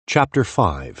Chapter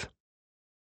 5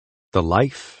 The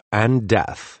Life and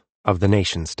Death of the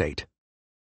Nation-State.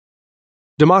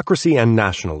 Democracy and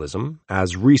Nationalism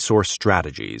as Resource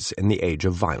Strategies in the Age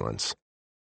of Violence.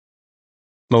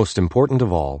 Most important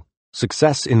of all,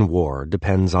 success in war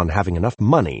depends on having enough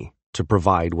money to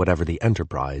provide whatever the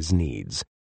enterprise needs.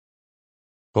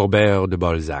 Robert de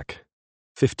Balzac,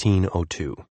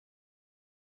 1502.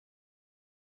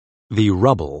 The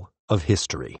Rubble of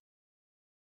History.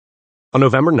 On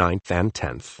November 9th and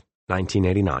 10th,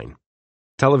 1989,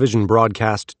 television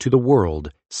broadcast to the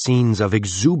world scenes of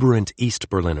exuberant East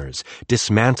Berliners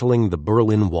dismantling the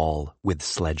Berlin Wall with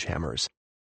sledgehammers.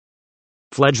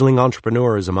 Fledgling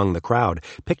entrepreneurs among the crowd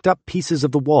picked up pieces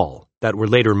of the wall that were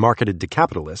later marketed to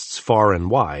capitalists far and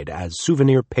wide as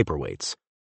souvenir paperweights.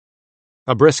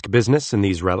 A brisk business in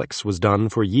these relics was done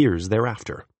for years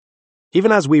thereafter.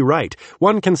 Even as we write,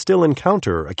 one can still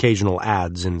encounter occasional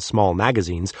ads in small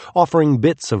magazines offering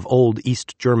bits of old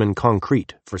East German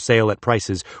concrete for sale at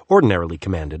prices ordinarily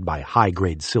commanded by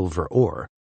high-grade silver ore.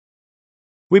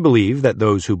 We believe that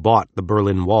those who bought the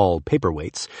Berlin Wall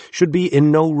paperweights should be in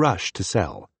no rush to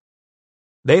sell.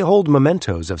 They hold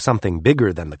mementos of something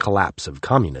bigger than the collapse of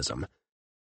communism.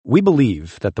 We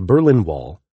believe that the Berlin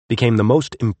Wall became the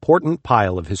most important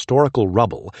pile of historical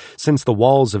rubble since the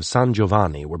walls of San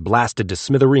Giovanni were blasted to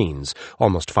smithereens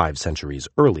almost 5 centuries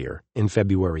earlier in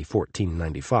February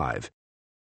 1495.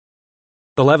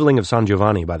 The leveling of San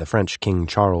Giovanni by the French King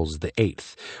Charles VIII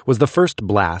was the first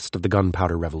blast of the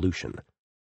Gunpowder Revolution.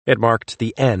 It marked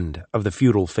the end of the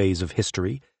feudal phase of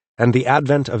history and the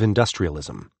advent of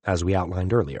industrialism, as we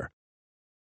outlined earlier.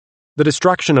 The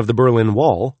destruction of the Berlin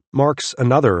Wall marks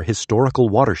another historical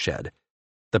watershed,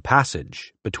 the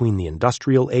passage between the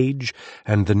industrial age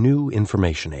and the new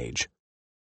information age.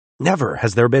 Never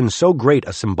has there been so great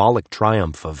a symbolic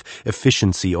triumph of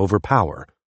efficiency over power.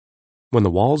 When the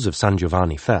walls of San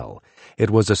Giovanni fell, it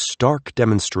was a stark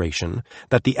demonstration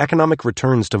that the economic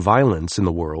returns to violence in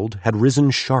the world had risen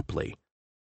sharply.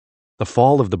 The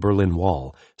fall of the Berlin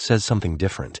Wall says something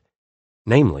different,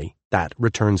 namely that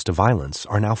returns to violence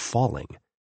are now falling.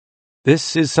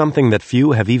 This is something that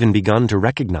few have even begun to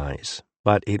recognize,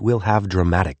 but it will have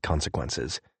dramatic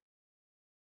consequences.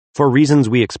 For reasons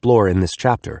we explore in this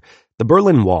chapter, the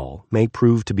Berlin Wall may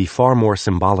prove to be far more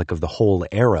symbolic of the whole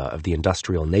era of the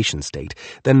industrial nation-state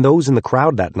than those in the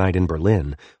crowd that night in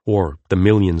Berlin, or the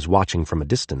millions watching from a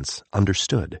distance,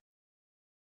 understood.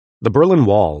 The Berlin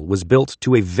Wall was built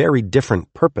to a very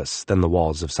different purpose than the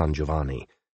walls of San Giovanni,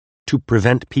 to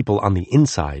prevent people on the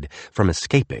inside from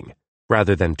escaping,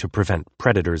 rather than to prevent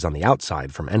predators on the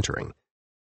outside from entering.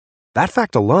 That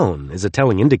fact alone is a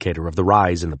telling indicator of the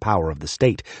rise in the power of the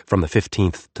state from the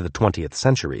 15th to the 20th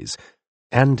centuries,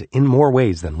 and in more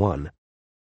ways than one.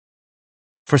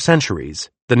 For centuries,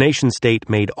 the nation-state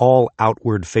made all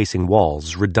outward-facing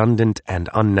walls redundant and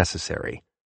unnecessary.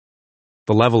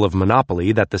 The level of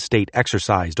monopoly that the state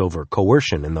exercised over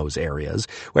coercion in those areas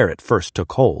where it first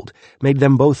took hold made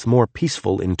them both more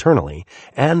peaceful internally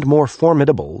and more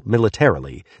formidable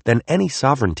militarily than any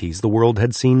sovereignties the world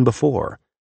had seen before.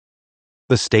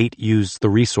 The state used the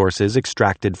resources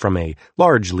extracted from a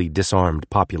largely disarmed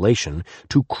population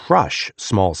to crush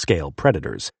small-scale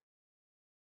predators.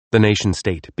 The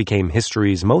nation-state became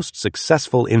history's most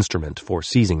successful instrument for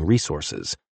seizing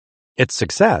resources. Its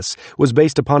success was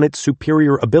based upon its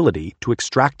superior ability to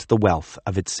extract the wealth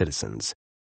of its citizens.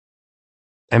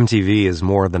 MTV is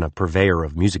more than a purveyor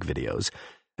of music videos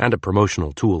and a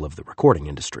promotional tool of the recording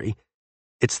industry.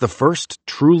 It's the first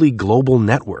truly global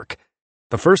network,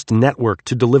 the first network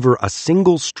to deliver a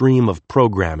single stream of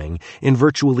programming in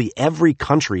virtually every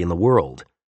country in the world.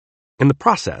 In the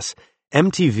process,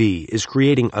 MTV is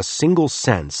creating a single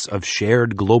sense of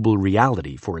shared global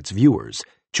reality for its viewers,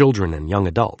 children and young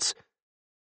adults.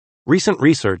 Recent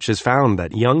research has found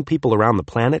that young people around the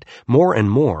planet more and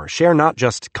more share not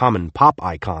just common pop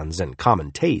icons and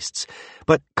common tastes,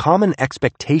 but common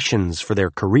expectations for their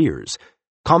careers,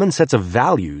 common sets of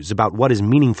values about what is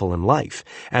meaningful in life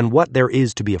and what there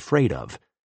is to be afraid of,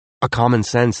 a common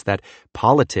sense that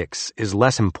politics is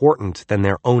less important than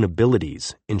their own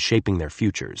abilities in shaping their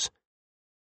futures.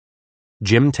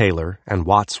 Jim Taylor and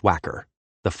Watts Wacker,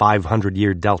 The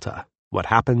 500-Year Delta, What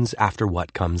Happens After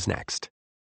What Comes Next.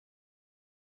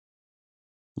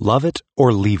 Love it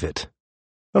or leave it,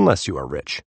 unless you are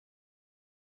rich.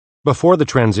 Before the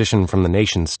transition from the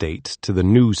nation-state to the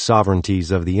new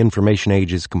sovereignties of the information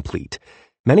age is complete,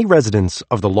 many residents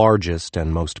of the largest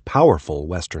and most powerful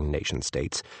Western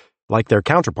nation-states, like their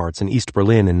counterparts in East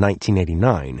Berlin in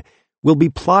 1989, will be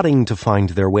plotting to find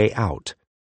their way out.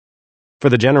 For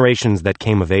the generations that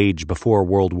came of age before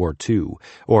World War II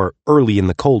or early in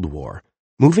the Cold War,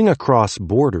 moving across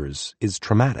borders is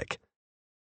traumatic.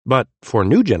 But for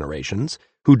new generations,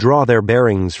 who draw their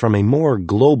bearings from a more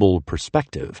global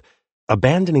perspective,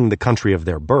 abandoning the country of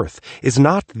their birth is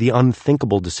not the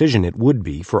unthinkable decision it would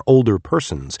be for older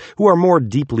persons who are more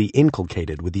deeply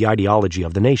inculcated with the ideology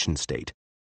of the nation-state.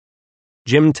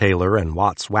 Jim Taylor and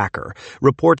Watts Wacker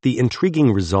report the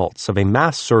intriguing results of a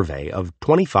mass survey of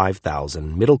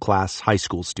 25,000 middle-class high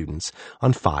school students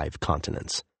on 5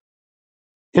 continents.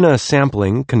 In a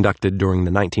sampling conducted during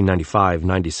the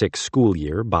 1995-96 school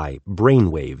year by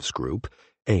Brainwaves Group,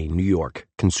 a New York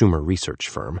consumer research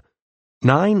firm,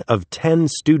 9 of 10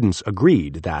 students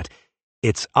agreed that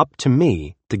it's up to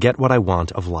me to get what I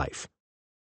want of life.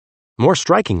 More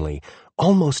strikingly,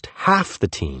 almost half the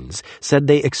teens said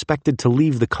they expected to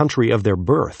leave the country of their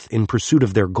birth in pursuit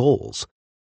of their goals.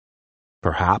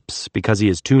 Perhaps because he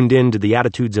is tuned in to the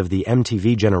attitudes of the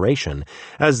MTV generation,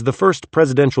 as the first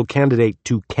presidential candidate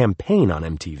to campaign on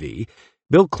MTV,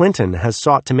 Bill Clinton has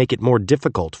sought to make it more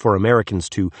difficult for Americans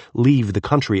to leave the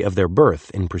country of their birth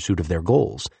in pursuit of their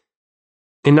goals.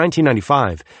 In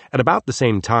 1995, at about the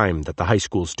same time that the high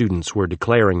school students were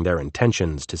declaring their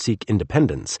intentions to seek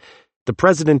independence, the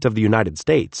President of the United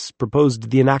States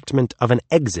proposed the enactment of an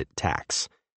exit tax,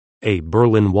 a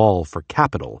Berlin Wall for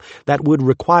capital that would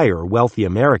require wealthy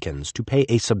Americans to pay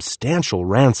a substantial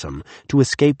ransom to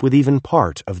escape with even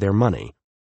part of their money.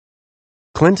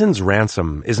 Clinton's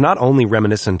ransom is not only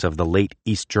reminiscent of the late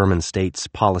East German states'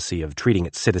 policy of treating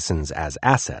its citizens as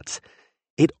assets,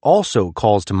 it also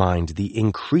calls to mind the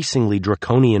increasingly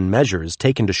draconian measures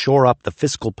taken to shore up the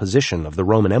fiscal position of the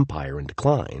Roman Empire in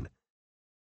decline.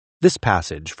 This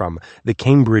passage from the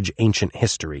Cambridge Ancient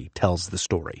History tells the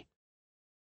story.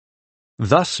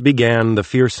 Thus began the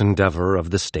fierce endeavor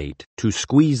of the state to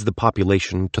squeeze the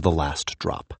population to the last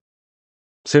drop.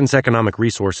 Since economic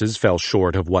resources fell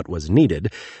short of what was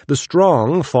needed, the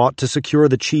strong fought to secure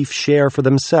the chief share for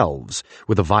themselves,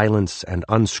 with a violence and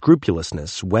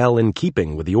unscrupulousness well in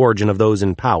keeping with the origin of those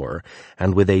in power,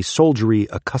 and with a soldiery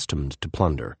accustomed to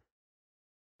plunder.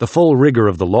 The full rigor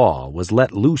of the law was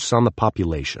let loose on the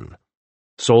population.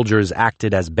 Soldiers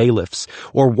acted as bailiffs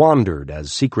or wandered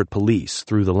as secret police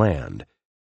through the land.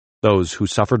 Those who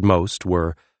suffered most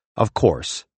were, of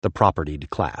course, the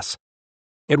propertied class.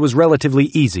 It was relatively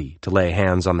easy to lay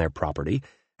hands on their property,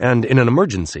 and in an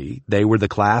emergency, they were the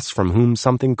class from whom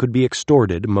something could be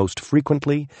extorted most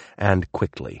frequently and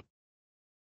quickly.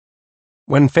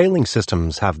 When failing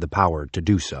systems have the power to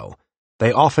do so,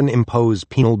 they often impose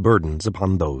penal burdens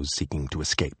upon those seeking to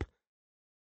escape.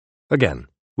 Again,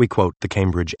 we quote the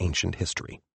Cambridge Ancient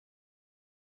History.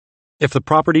 If the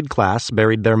propertied class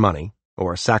buried their money,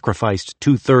 or sacrificed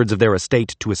 2/3 of their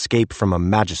estate to escape from a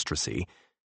magistracy,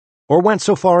 or went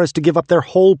so far as to give up their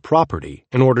whole property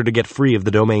in order to get free of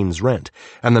the domain's rent,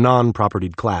 and the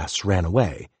non-propertied class ran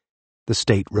away, the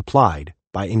state replied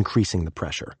by increasing the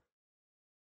pressure.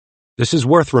 This is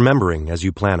worth remembering as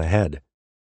you plan ahead.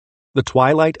 The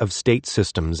twilight of state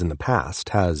systems in the past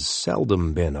has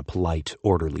seldom been a polite,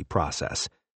 orderly process.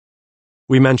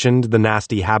 We mentioned the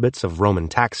nasty habits of Roman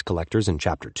tax collectors in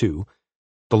Chapter 2,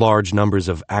 the large numbers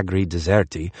of agri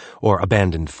deserti, or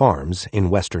abandoned farms, in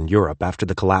Western Europe after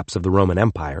the collapse of the Roman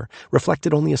Empire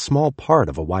reflected only a small part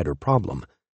of a wider problem.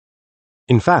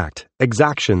 In fact,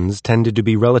 exactions tended to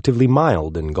be relatively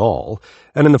mild in Gaul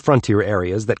and in the frontier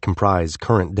areas that comprise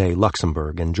current-day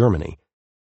Luxembourg and Germany.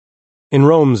 In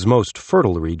Rome's most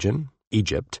fertile region,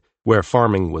 Egypt, where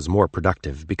farming was more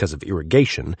productive because of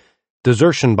irrigation,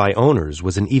 desertion by owners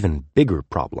was an even bigger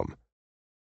problem.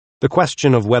 The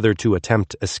question of whether to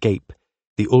attempt escape,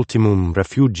 the ultimum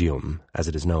refugium, as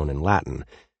it is known in Latin,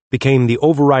 became the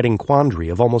overriding quandary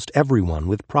of almost everyone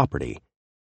with property.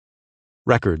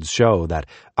 Records show that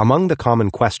among the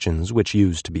common questions which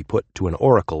used to be put to an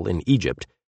oracle in Egypt,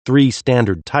 3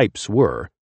 standard types were,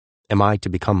 "Am I to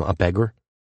become a beggar?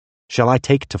 Shall I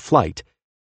take to flight?"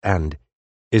 and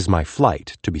 "Is my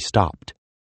flight to be stopped?"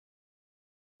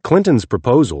 Clinton's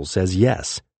proposal says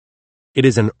yes. It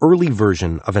is an early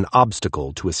version of an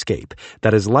obstacle to escape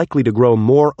that is likely to grow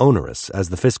more onerous as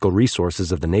the fiscal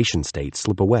resources of the nation-state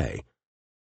slip away.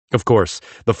 Of course,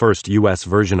 the first U.S.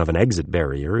 version of an exit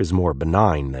barrier is more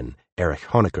benign than Erich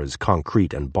Honecker's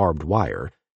concrete and barbed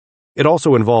wire. It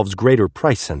also involves greater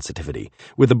price sensitivity,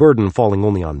 with the burden falling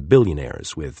only on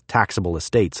billionaires with taxable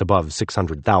estates above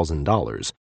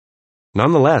 $600,000.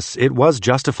 Nonetheless, it was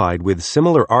justified with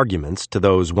similar arguments to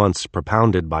those once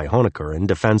propounded by Honecker in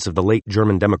defense of the late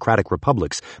German Democratic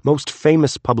Republic's most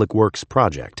famous public works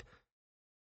project.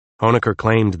 Honecker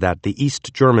claimed that the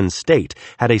East German state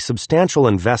had a substantial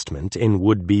investment in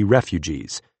would-be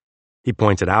refugees. He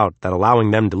pointed out that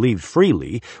allowing them to leave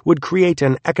freely would create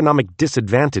an economic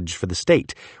disadvantage for the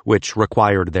state, which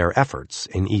required their efforts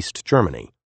in East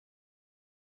Germany.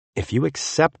 If you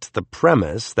accept the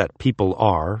premise that people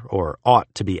are or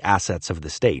ought to be assets of the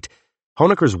state,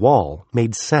 Honecker's wall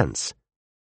made sense.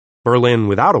 Berlin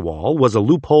without a wall was a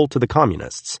loophole to the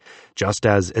communists, just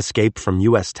as escape from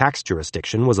U.S. tax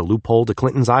jurisdiction was a loophole to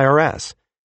Clinton's IRS.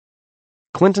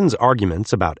 Clinton's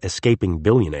arguments about escaping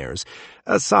billionaires,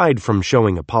 aside from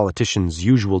showing a politician's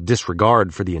usual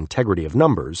disregard for the integrity of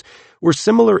numbers, were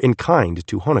similar in kind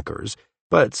to Honecker's,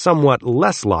 but somewhat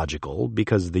less logical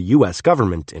because the U.S.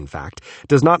 government, in fact,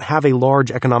 does not have a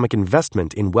large economic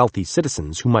investment in wealthy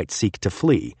citizens who might seek to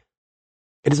flee.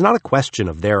 It is not a question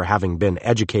of their having been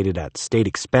educated at state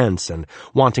expense and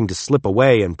wanting to slip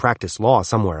away and practice law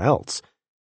somewhere else.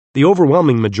 The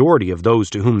overwhelming majority of those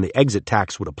to whom the exit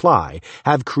tax would apply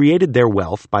have created their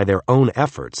wealth by their own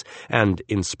efforts and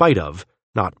in spite of,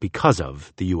 not because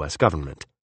of, the U.S. government.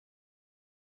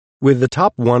 With the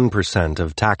top 1%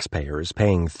 of taxpayers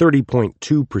paying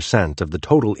 30.2% of the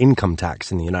total income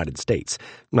tax in the United States,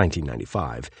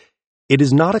 1995, it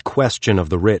is not a question of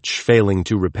the rich failing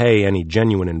to repay any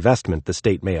genuine investment the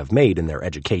state may have made in their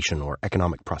education or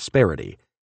economic prosperity.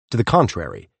 To the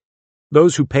contrary,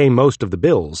 those who pay most of the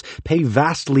bills pay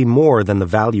vastly more than the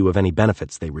value of any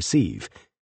benefits they receive.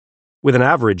 With an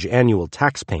average annual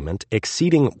tax payment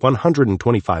exceeding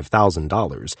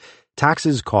 $125,000,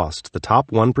 taxes cost the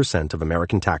top 1% of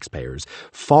American taxpayers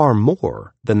far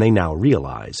more than they now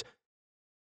realize.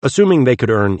 Assuming they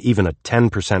could earn even a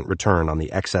 10% return on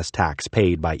the excess tax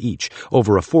paid by each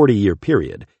over a 40-year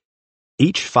period,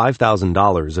 each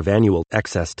 $5,000 of annual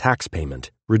excess tax payment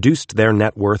reduced their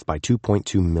net worth by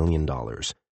 $2.2 million.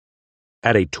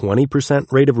 At a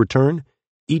 20% rate of return,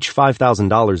 each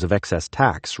 $5,000 of excess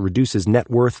tax reduces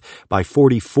net worth by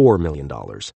 $44 million.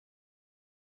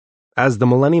 As the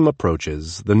millennium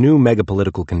approaches, the new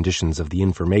megapolitical conditions of the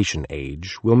information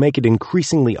age will make it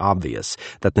increasingly obvious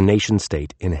that the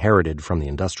nation-state inherited from the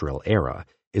industrial era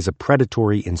is a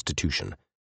predatory institution.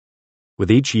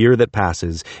 With each year that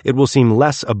passes, it will seem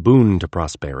less a boon to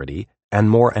prosperity and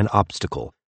more an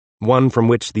obstacle, one from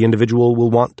which the individual will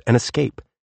want an escape.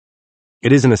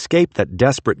 It is an escape that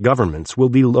desperate governments will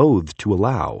be loath to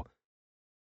allow.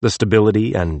 The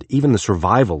stability and even the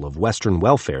survival of Western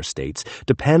welfare states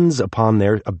depends upon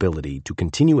their ability to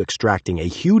continue extracting a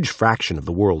huge fraction of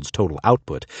the world's total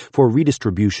output for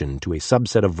redistribution to a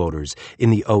subset of voters in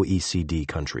the OECD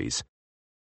countries.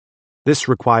 This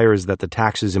requires that the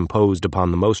taxes imposed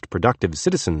upon the most productive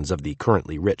citizens of the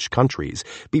currently rich countries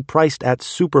be priced at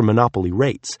super-monopoly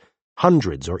rates,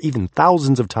 hundreds or even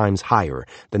thousands of times higher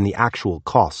than the actual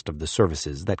cost of the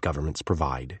services that governments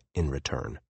provide in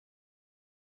return.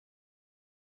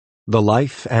 The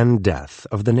life and death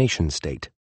of the nation-state.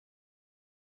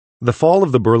 The fall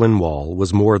of the Berlin Wall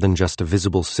was more than just a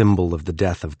visible symbol of the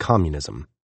death of communism.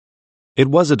 It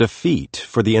was a defeat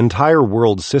for the entire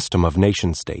world system of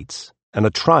nation-states and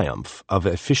a triumph of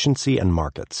efficiency and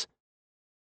markets.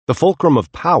 The fulcrum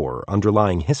of power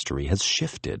underlying history has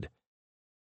shifted.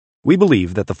 We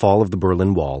believe that the fall of the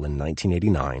Berlin Wall in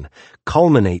 1989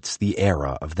 culminates the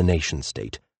era of the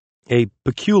nation-state, a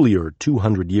peculiar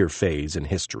 200-year phase in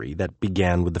history that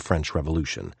began with the French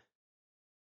Revolution.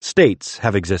 States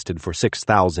have existed for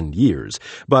 6,000 years,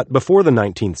 but before the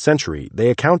 19th century, they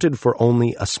accounted for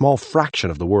only a small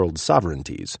fraction of the world's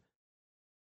sovereignties.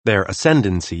 Their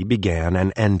ascendancy began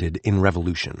and ended in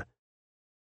revolution.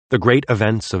 The great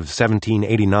events of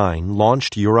 1789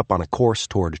 launched Europe on a course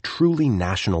toward truly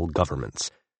national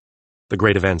governments. The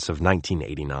great events of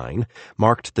 1989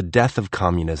 marked the death of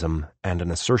communism and an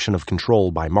assertion of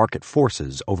control by market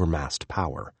forces over massed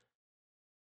power.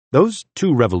 Those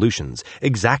two revolutions,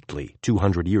 exactly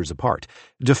 200 years apart,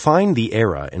 define the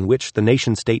era in which the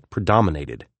nation-state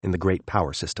predominated in the great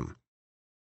power system.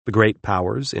 The great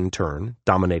powers, in turn,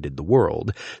 dominated the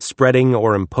world, spreading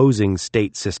or imposing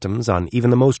state systems on even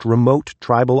the most remote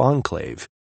tribal enclave.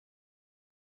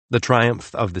 The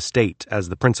triumph of the state as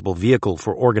the principal vehicle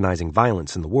for organizing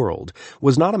violence in the world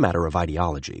was not a matter of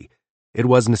ideology. It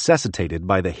was necessitated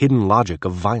by the hidden logic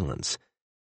of violence.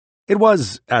 It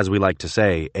was, as we like to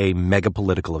say, a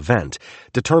megapolitical event,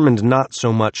 determined not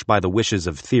so much by the wishes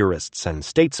of theorists and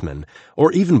statesmen,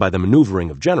 or even by the maneuvering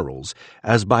of generals,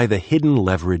 as by the hidden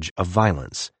leverage of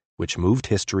violence, which moved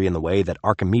history in the way that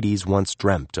Archimedes once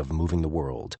dreamt of moving the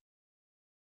world.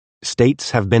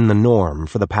 States have been the norm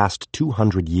for the past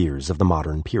 200 years of the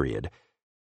modern period.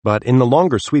 But in the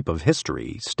longer sweep of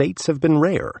history, states have been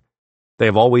rare. They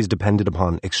have always depended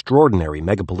upon extraordinary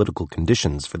megapolitical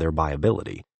conditions for their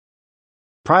viability.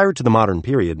 Prior to the modern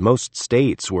period, most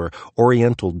states were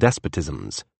oriental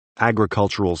despotisms.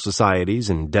 Agricultural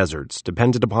societies in deserts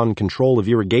depended upon control of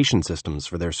irrigation systems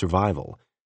for their survival.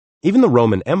 Even the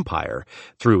Roman Empire,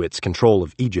 through its control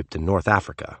of Egypt and North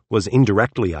Africa, was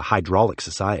indirectly a hydraulic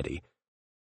society,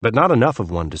 but not enough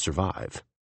of one to survive.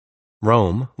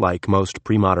 Rome, like most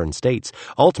pre-modern states,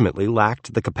 ultimately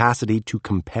lacked the capacity to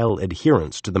compel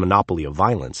adherence to the monopoly of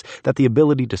violence that the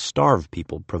ability to starve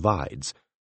people provides.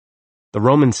 The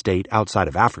Roman state outside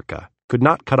of Africa could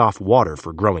not cut off water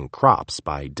for growing crops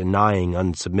by denying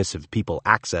unsubmissive people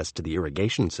access to the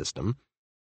irrigation system.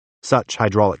 Such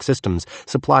hydraulic systems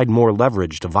supplied more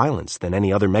leverage to violence than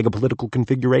any other megapolitical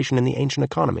configuration in the ancient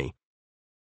economy.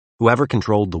 Whoever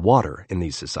controlled the water in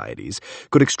these societies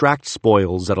could extract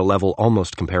spoils at a level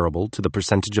almost comparable to the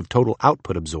percentage of total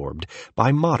output absorbed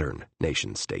by modern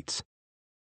nation-states.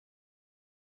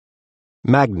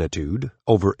 Magnitude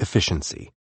over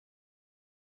efficiency.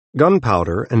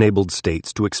 Gunpowder enabled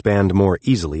states to expand more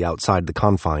easily outside the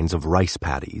confines of rice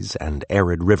paddies and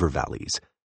arid river valleys.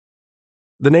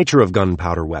 The nature of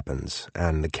gunpowder weapons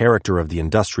and the character of the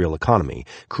industrial economy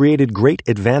created great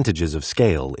advantages of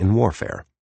scale in warfare.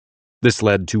 This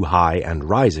led to high and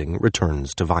rising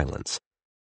returns to violence.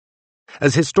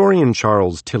 As historian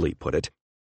Charles Tilly put it,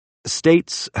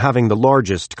 states having the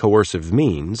largest coercive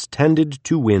means tended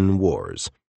to win wars.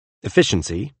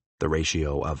 Efficiency, the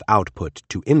ratio of output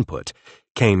to input,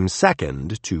 came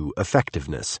second to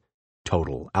effectiveness,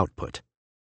 total output.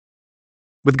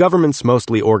 With governments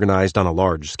mostly organized on a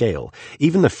large scale,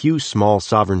 even the few small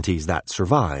sovereignties that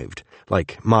survived,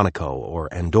 like Monaco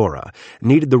or Andorra,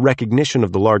 needed the recognition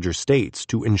of the larger states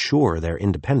to ensure their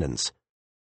independence.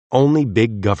 Only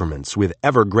big governments with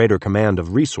ever greater command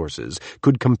of resources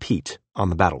could compete on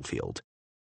the battlefield.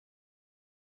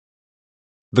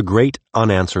 The Great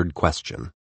Unanswered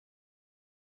Question.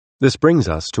 This brings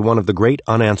us to one of the great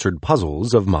unanswered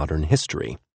puzzles of modern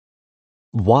history.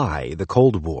 Why the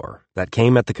Cold War, that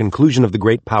came at the conclusion of the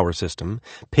great power system,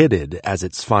 pitted as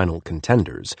its final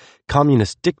contenders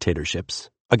communist dictatorships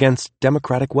against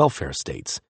democratic welfare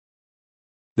states?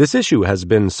 This issue has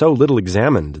been so little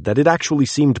examined that it actually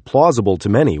seemed plausible to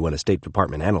many when a State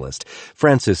Department analyst,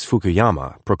 Francis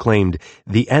Fukuyama, proclaimed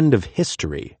the end of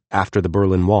history after the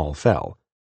Berlin Wall fell.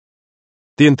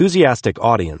 The enthusiastic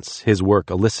audience his work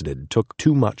elicited took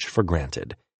too much for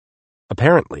granted.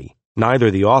 Apparently,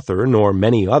 neither the author nor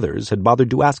many others had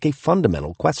bothered to ask a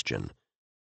fundamental question.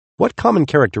 What common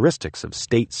characteristics of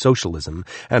state socialism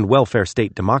and welfare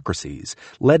state democracies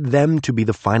led them to be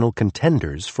the final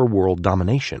contenders for world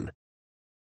domination?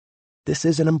 This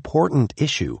is an important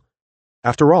issue.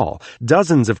 After all,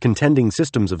 dozens of contending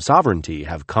systems of sovereignty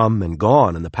have come and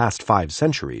gone in the past 5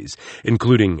 centuries,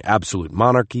 including absolute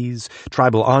monarchies,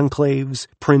 tribal enclaves,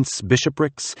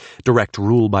 prince-bishoprics, direct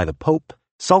rule by the Pope,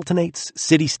 sultanates,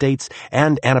 city-states,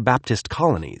 and Anabaptist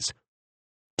colonies.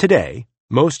 Today,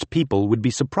 most people would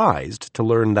be surprised to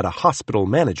learn that a hospital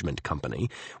management company,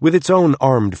 with its own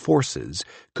armed forces,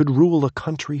 could rule a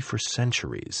country for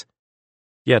centuries.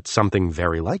 Yet something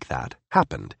very like that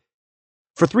happened.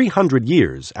 For 300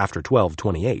 years after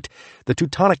 1228, the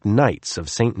Teutonic Knights of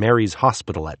St. Mary's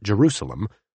Hospital at Jerusalem,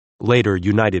 later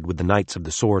united with the Knights of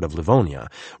the Sword of Livonia,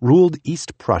 ruled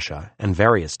East Prussia and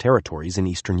various territories in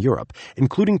Eastern Europe,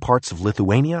 including parts of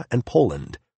Lithuania and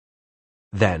Poland.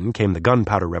 Then came the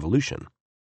Gunpowder Revolution.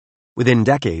 Within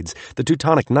decades, the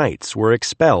Teutonic Knights were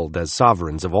expelled as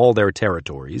sovereigns of all their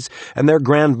territories, and their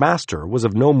Grand Master was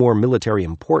of no more military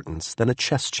importance than a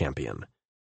chess champion.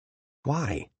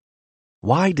 Why?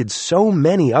 Why did so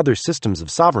many other systems of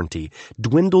sovereignty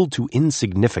dwindle to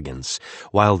insignificance,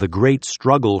 while the great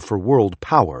struggle for world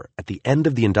power at the end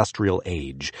of the Industrial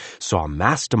Age saw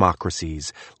mass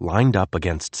democracies lined up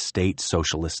against state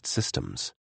socialist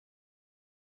systems?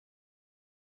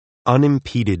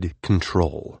 Unimpeded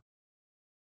control.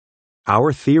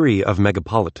 Our theory of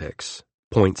megapolitics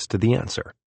points to the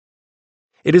answer.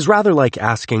 It is rather like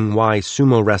asking why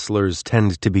sumo wrestlers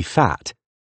tend to be fat.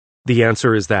 The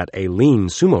answer is that a lean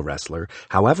sumo wrestler,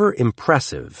 however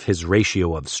impressive his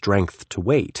ratio of strength to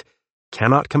weight,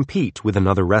 cannot compete with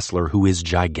another wrestler who is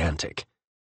gigantic.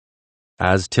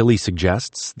 As Tilly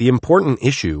suggests, the important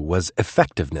issue was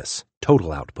effectiveness,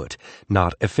 total output,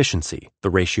 not efficiency, the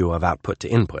ratio of output to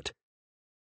input.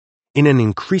 In an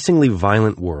increasingly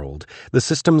violent world, the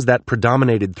systems that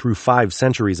predominated through 5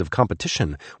 centuries of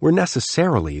competition were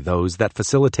necessarily those that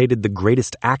facilitated the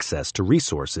greatest access to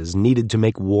resources needed to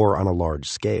make war on a large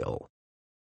scale.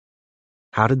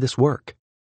 How did this work?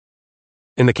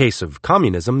 In the case of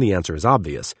communism, the answer is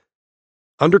obvious.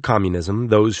 Under communism,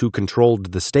 those who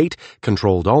controlled the state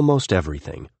controlled almost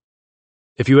everything.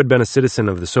 If you had been a citizen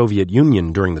of the Soviet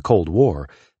Union during the Cold War,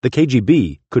 the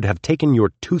KGB could have taken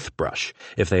your toothbrush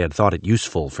if they had thought it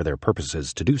useful for their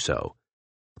purposes to do so.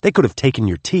 They could have taken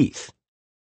your teeth.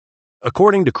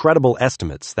 According to credible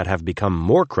estimates that have become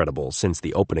more credible since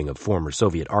the opening of former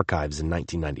Soviet archives in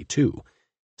 1992,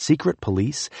 secret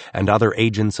police and other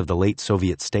agents of the late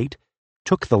Soviet state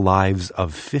took the lives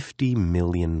of 50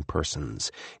 million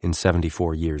persons in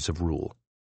 74 years of rule.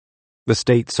 The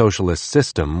state socialist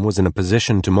system was in a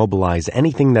position to mobilize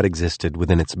anything that existed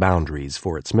within its boundaries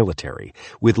for its military,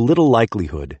 with little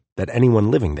likelihood that anyone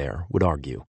living there would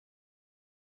argue.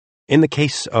 In the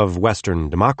case of Western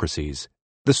democracies,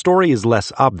 the story is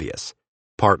less obvious,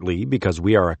 partly because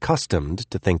we are accustomed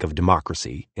to think of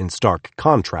democracy in stark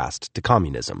contrast to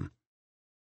communism.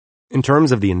 In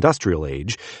terms of the industrial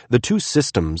age, the two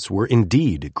systems were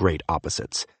indeed great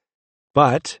opposites.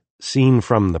 But, seen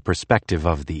from the perspective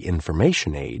of the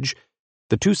information age,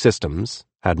 the two systems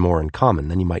had more in common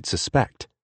than you might suspect.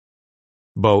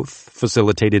 Both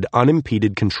facilitated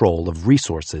unimpeded control of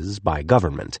resources by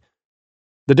government.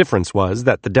 The difference was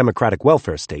that the democratic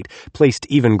welfare state placed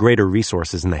even greater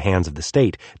resources in the hands of the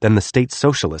state than the state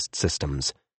socialist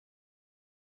systems.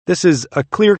 This is a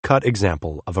clear-cut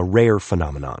example of a rare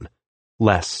phenomenon,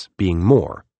 less being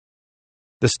more.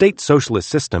 The state socialist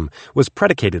system was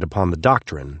predicated upon the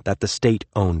doctrine that the state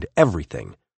owned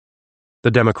everything. The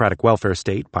democratic welfare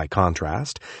state, by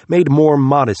contrast, made more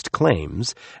modest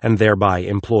claims and thereby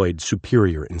employed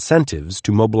superior incentives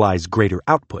to mobilize greater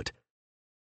output.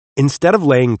 Instead of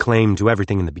laying claim to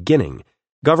everything in the beginning,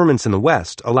 governments in the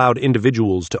West allowed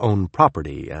individuals to own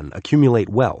property and accumulate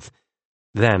wealth.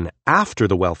 Then, after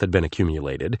the wealth had been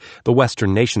accumulated, the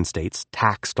Western nation-states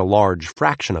taxed a large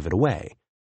fraction of it away.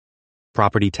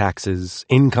 Property taxes,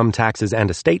 income taxes, and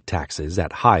estate taxes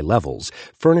at high levels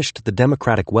furnished the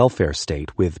democratic welfare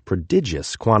state with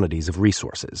prodigious quantities of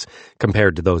resources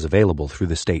compared to those available through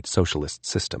the state socialist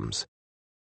systems.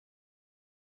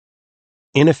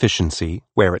 Inefficiency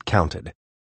where it counted.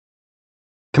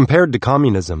 Compared to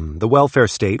communism, the welfare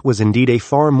state was indeed a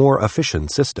far more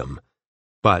efficient system.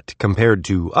 But compared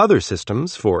to other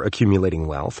systems for accumulating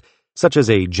wealth, such as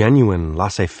a genuine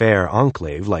laissez-faire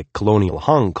enclave like colonial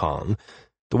Hong Kong,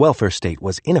 the welfare state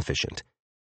was inefficient.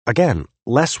 Again,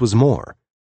 less was more.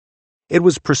 It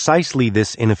was precisely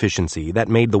this inefficiency that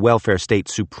made the welfare state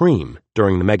supreme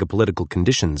during the megapolitical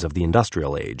conditions of the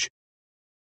industrial age.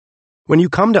 When you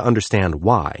come to understand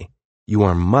why, you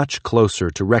are much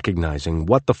closer to recognizing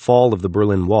what the fall of the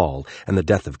Berlin Wall and the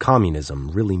death of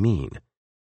communism really mean.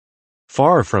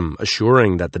 Far from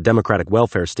assuring that the democratic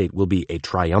welfare state will be a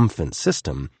triumphant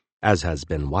system, as has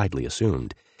been widely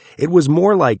assumed, it was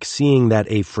more like seeing that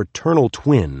a fraternal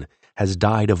twin has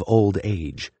died of old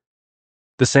age.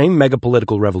 The same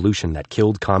megapolitical revolution that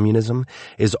killed communism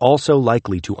is also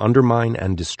likely to undermine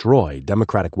and destroy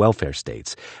democratic welfare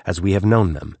states as we have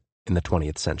known them in the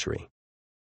 20th century.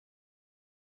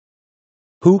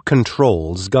 Who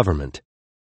controls government?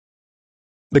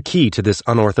 The key to this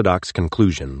unorthodox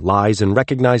conclusion lies in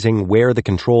recognizing where the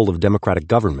control of democratic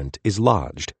government is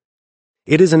lodged.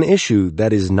 It is an issue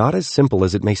that is not as simple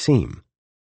as it may seem.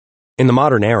 In the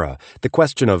modern era, the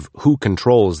question of who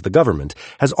controls the government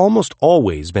has almost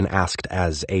always been asked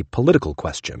as a political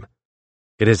question.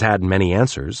 It has had many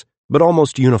answers, but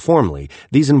almost uniformly,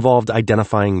 these involved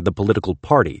identifying the political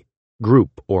party,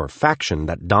 group, or faction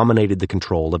that dominated the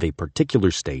control of a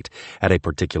particular state at a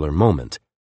particular moment.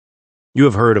 You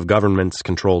have heard of governments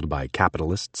controlled by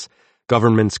capitalists,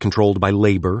 governments controlled by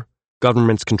labor,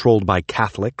 governments controlled by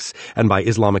Catholics and by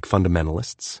Islamic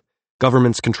fundamentalists,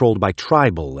 governments controlled by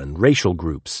tribal and racial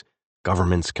groups,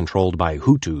 governments controlled by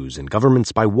Hutus and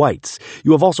governments by whites.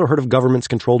 You have also heard of governments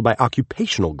controlled by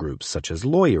occupational groups such as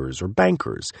lawyers or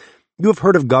bankers. You have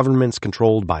heard of governments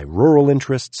controlled by rural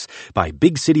interests, by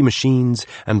big city machines,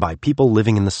 and by people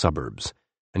living in the suburbs.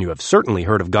 And you have certainly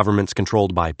heard of governments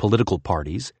controlled by political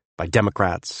parties, by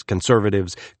Democrats,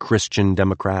 conservatives, Christian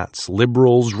Democrats,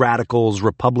 liberals, radicals,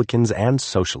 Republicans, and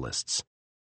socialists.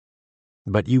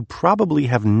 But you probably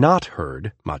have not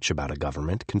heard much about a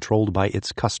government controlled by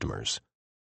its customers.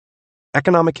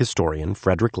 Economic historian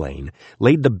Frederick Lane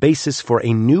laid the basis for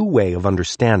a new way of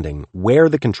understanding where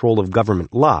the control of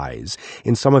government lies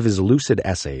in some of his lucid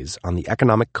essays on the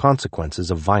economic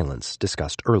consequences of violence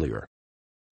discussed earlier.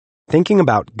 Thinking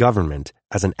about government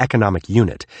as an economic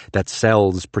unit that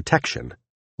sells protection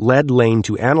led Lane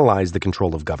to analyze the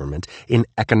control of government in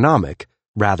economic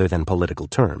rather than political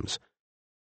terms.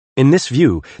 In this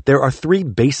view, there are three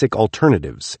basic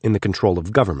alternatives in the control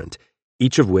of government,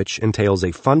 each of which entails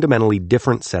a fundamentally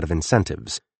different set of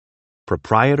incentives: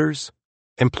 proprietors,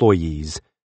 employees,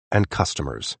 and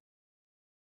customers.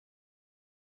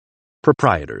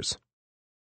 Proprietors.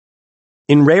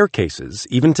 In rare cases,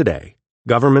 even today,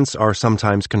 governments are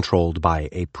sometimes controlled by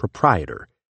a proprietor,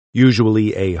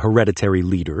 usually a hereditary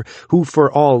leader who,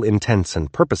 for all intents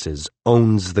and purposes,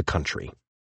 owns the country.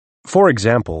 For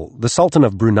example, the Sultan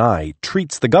of Brunei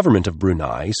treats the government of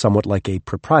Brunei somewhat like a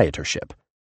proprietorship.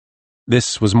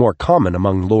 This was more common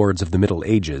among lords of the Middle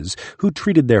Ages who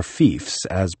treated their fiefs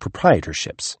as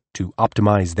proprietorships to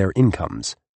optimize their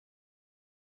incomes.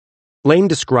 Lane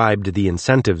described the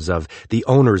incentives of the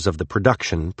owners of the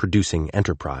producing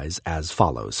enterprise as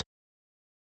follows.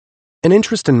 An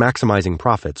interest in maximizing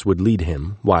profits would lead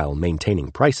him, while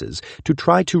maintaining prices, to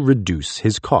try to reduce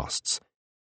his costs.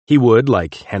 He would,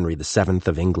 like Henry VII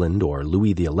of England or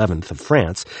Louis XI of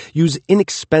France, use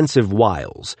inexpensive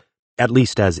wiles, at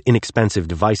least as inexpensive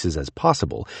devices as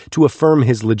possible, to affirm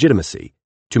his legitimacy,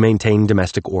 to maintain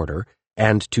domestic order,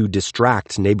 and to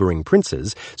distract neighboring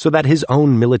princes so that his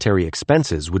own military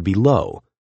expenses would be low.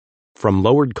 From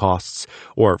lowered costs,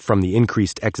 or from the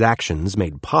increased exactions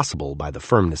made possible by the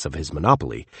firmness of his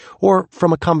monopoly, or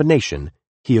from a combination,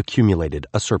 he accumulated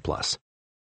a surplus.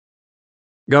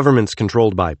 Governments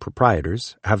controlled by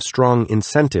proprietors have strong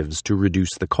incentives to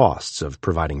reduce the costs of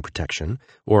providing protection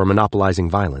or monopolizing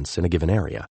violence in a given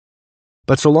area.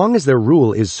 But so long as their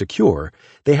rule is secure,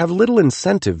 they have little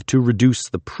incentive to reduce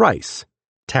the price,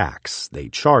 tax, they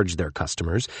charge their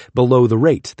customers below the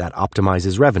rate that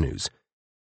optimizes revenues.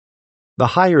 The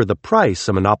higher the price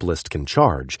a monopolist can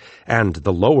charge, and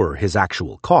the lower his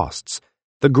actual costs,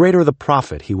 the greater the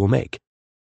profit he will make.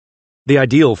 The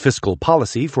ideal fiscal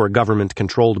policy for a government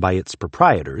controlled by its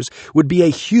proprietors would be a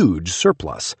huge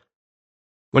surplus.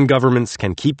 When governments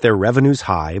can keep their revenues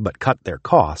high but cut their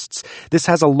costs, this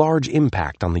has a large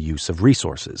impact on the use of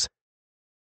resources.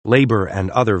 Labor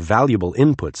and other valuable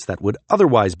inputs that would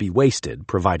otherwise be wasted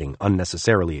providing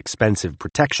unnecessarily expensive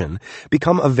protection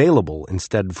become available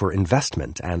instead for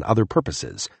investment and other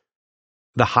purposes.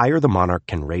 The higher the monarch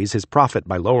can raise his profit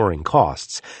by lowering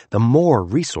costs, the more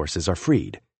resources are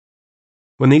freed.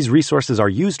 When these resources are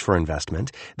used for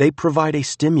investment, they provide a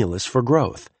stimulus for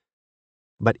growth.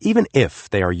 But even if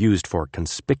they are used for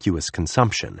conspicuous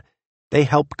consumption, they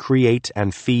help create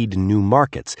and feed new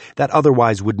markets that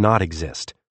otherwise would not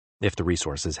exist if the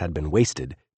resources had been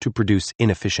wasted to produce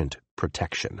inefficient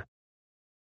protection.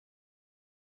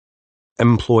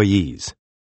 Employees.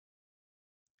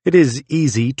 It is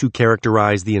easy to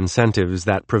characterize the incentives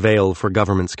that prevail for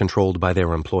governments controlled by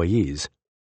their employees.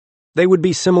 They would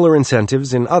be similar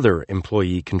incentives in other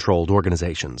employee-controlled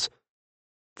organizations.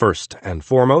 First and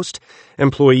foremost,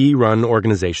 employee-run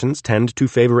organizations tend to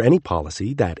favor any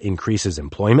policy that increases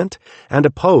employment and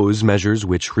oppose measures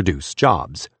which reduce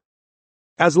jobs.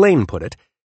 As Lane put it,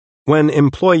 when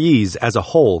employees as a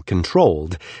whole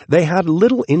controlled, they had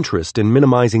little interest in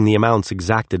minimizing the amounts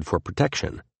exacted for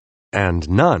protection, and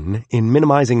none in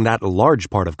minimizing that large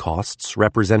part of costs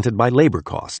represented by labor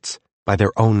costs, by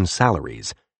their own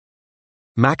salaries.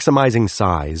 Maximizing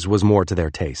size was more to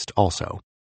their taste also.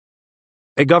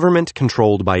 A government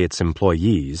controlled by its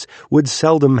employees would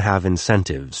seldom have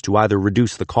incentives to either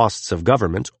reduce the costs of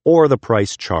government or the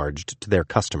price charged to their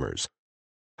customers.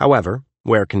 However,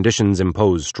 where conditions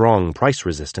impose strong price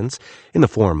resistance in the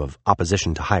form of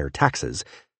opposition to higher taxes,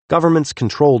 governments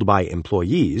controlled by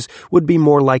employees would be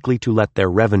more likely to let their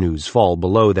revenues fall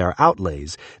below their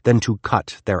outlays than to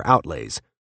cut their outlays.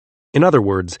 In other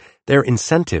words, their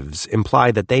incentives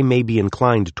imply that they may be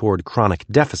inclined toward chronic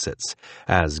deficits,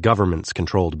 as governments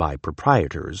controlled by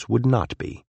proprietors would not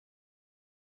be.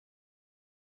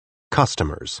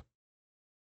 Customers.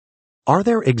 Are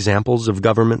there examples of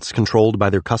governments controlled by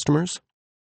their customers?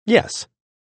 Yes.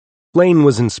 Lane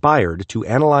was inspired to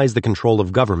analyze the control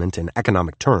of government in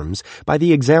economic terms by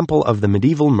the example of the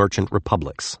medieval merchant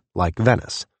republics, like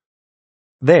Venice.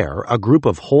 There, a group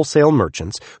of wholesale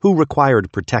merchants who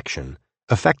required protection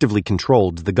effectively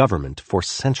controlled the government for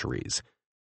centuries.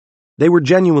 They were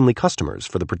genuinely customers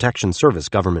for the protection service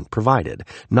government provided,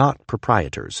 not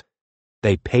proprietors.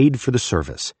 They paid for the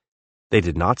service. They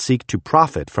did not seek to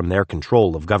profit from their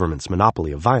control of government's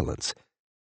monopoly of violence.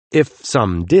 If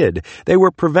some did, they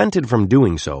were prevented from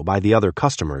doing so by the other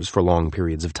customers for long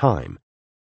periods of time.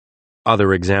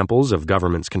 Other examples of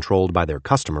governments controlled by their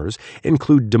customers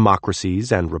include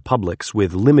democracies and republics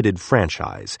with limited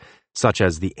franchise, such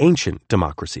as the ancient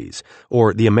democracies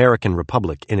or the American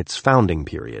Republic in its founding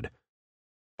period.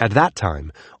 At that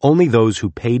time, only those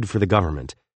who paid for the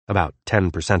government, about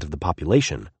 10% of the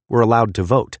population, were allowed to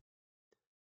vote.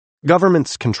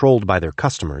 Governments controlled by their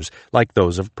customers, like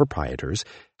those of proprietors,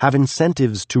 have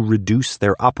incentives to reduce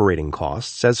their operating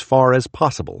costs as far as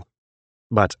possible.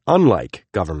 But unlike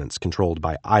governments controlled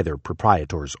by either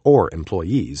proprietors or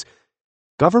employees,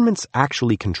 governments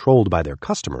actually controlled by their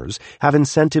customers have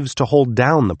incentives to hold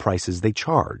down the prices they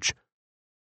charge.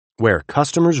 Where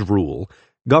customers rule,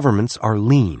 governments are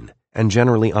lean and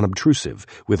generally unobtrusive,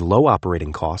 with low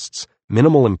operating costs,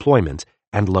 minimal employment,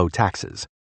 and low taxes.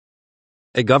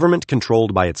 A government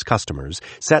controlled by its customers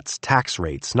sets tax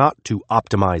rates not to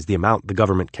optimize the amount the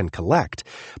government can collect,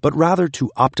 but rather to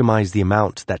optimize the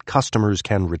amount that customers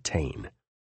can retain.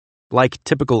 Like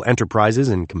typical enterprises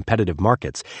in competitive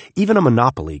markets, even a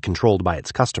monopoly controlled by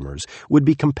its customers would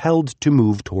be compelled to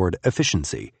move toward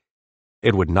efficiency.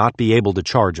 It would not be able to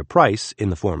charge a price, in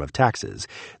the form of taxes,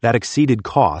 that exceeded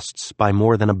costs by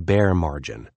more than a bare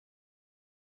margin.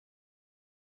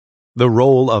 The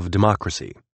role of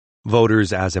democracy.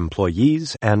 Voters as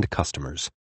employees and customers.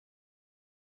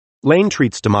 Lane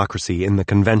treats democracy in the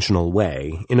conventional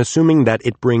way in assuming that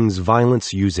it brings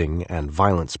violence-using and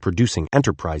violence-producing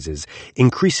enterprises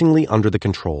increasingly under the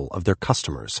control of their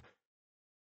customers.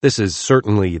 This is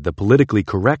certainly the politically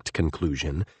correct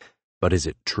conclusion, but is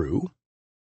it true?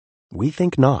 We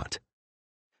think not.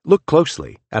 Look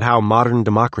closely at how modern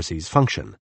democracies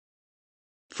function.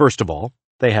 First of all,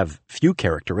 they have few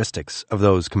characteristics of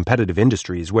those competitive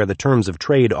industries where the terms of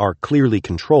trade are clearly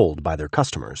controlled by their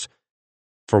customers.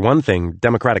 For one thing,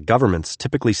 democratic governments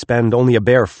typically spend only a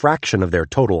bare fraction of their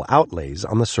total outlays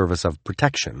on the service of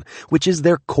protection, which is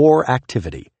their core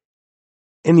activity.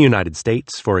 In the United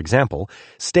States, for example,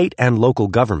 state and local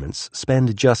governments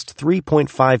spend just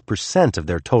 3.5% of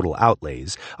their total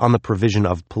outlays on the provision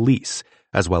of police,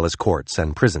 as well as courts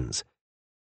and prisons.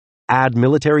 Add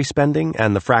military spending,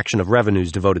 and the fraction of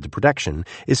revenues devoted to protection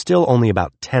is still only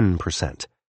about 10%.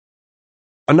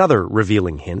 Another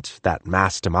revealing hint that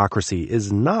mass democracy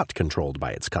is not controlled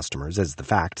by its customers is the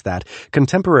fact that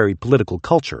contemporary political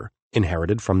culture,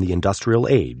 inherited from the industrial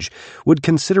age, would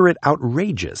consider it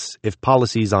outrageous if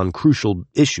policies on crucial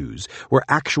issues were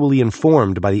actually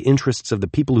informed by the interests of the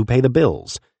people who pay the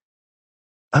bills.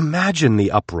 Imagine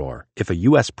the uproar if a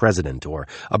U.S. president or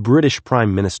a British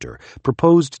prime minister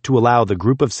proposed to allow the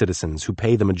group of citizens who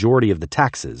pay the majority of the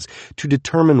taxes to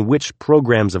determine which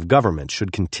programs of government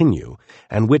should continue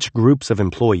and which groups of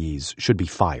employees should be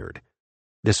fired.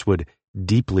 This would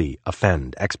deeply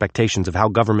offend expectations of how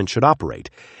government should operate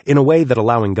in a way that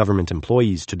allowing government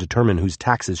employees to determine whose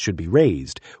taxes should be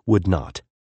raised would not.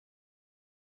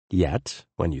 Yet,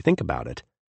 when you think about it,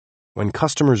 when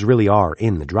customers really are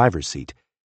in the driver's seat,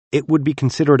 it would be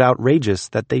considered outrageous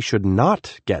that they should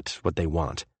not get what they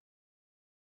want.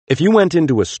 If you went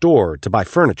into a store to buy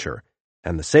furniture,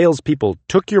 and the salespeople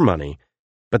took your money,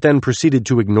 but then proceeded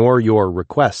to ignore your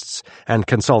requests and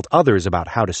consult others about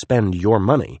how to spend your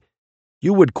money,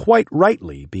 you would quite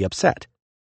rightly be upset.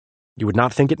 You would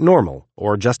not think it normal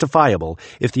or justifiable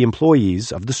if the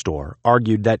employees of the store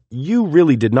argued that you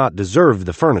really did not deserve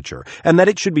the furniture and that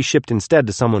it should be shipped instead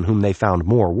to someone whom they found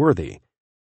more worthy.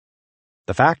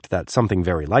 The fact that something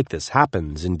very like this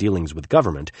happens in dealings with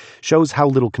government shows how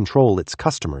little control its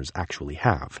customers actually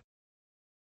have.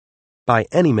 By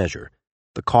any measure,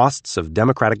 the costs of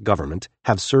democratic government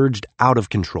have surged out of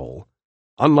control,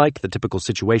 unlike the typical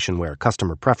situation where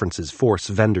customer preferences force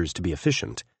vendors to be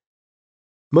efficient.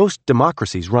 Most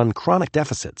democracies run chronic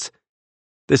deficits.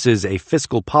 This is a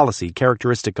fiscal policy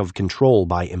characteristic of control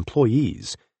by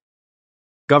employees.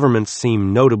 Governments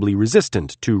seem notably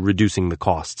resistant to reducing the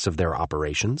costs of their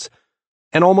operations.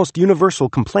 An almost universal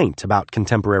complaint about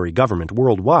contemporary government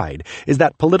worldwide is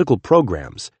that political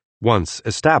programs, once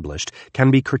established,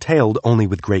 can be curtailed only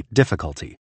with great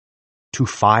difficulty. To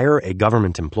fire a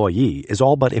government employee is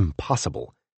all but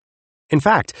impossible. In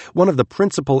fact, one of the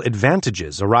principal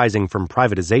advantages arising from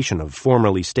privatization of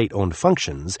formerly state-owned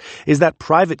functions is that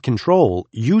private control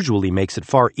usually makes it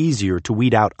far easier to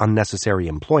weed out unnecessary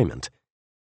employment.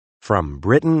 From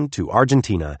Britain to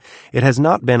Argentina, it has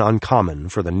not been uncommon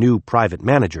for the new private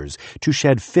managers to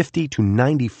shed 50 to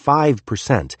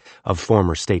 95% of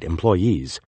former state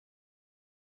employees.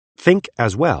 Think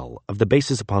as well of the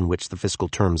basis upon which the fiscal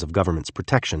terms of government's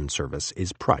protection service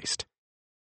is priced.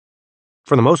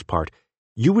 For the most part,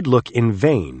 you would look in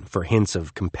vain for hints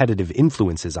of competitive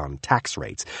influences on tax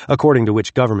rates, according to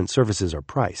which government services are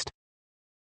priced.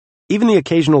 Even the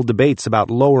occasional debates about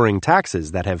lowering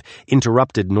taxes that have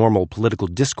interrupted normal political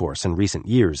discourse in recent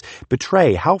years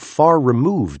betray how far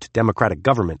removed democratic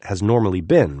government has normally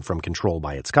been from control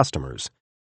by its customers.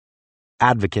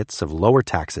 Advocates of lower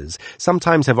taxes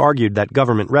sometimes have argued that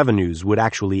government revenues would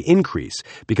actually increase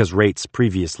because rates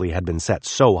previously had been set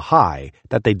so high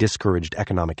that they discouraged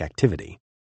economic activity.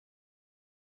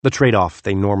 The trade-off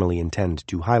they normally intend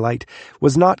to highlight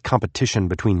was not competition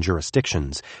between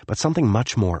jurisdictions, but something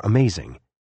much more amazing.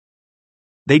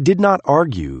 They did not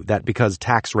argue that because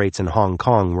tax rates in Hong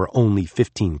Kong were only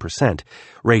 15%,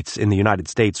 rates in the United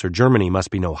States or Germany must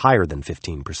be no higher than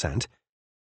 15%.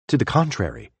 To the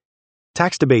contrary,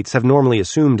 tax debates have normally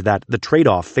assumed that the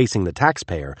trade-off facing the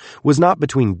taxpayer was not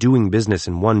between doing business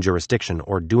in one jurisdiction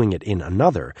or doing it in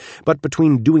another, but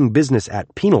between doing business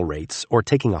at penal rates or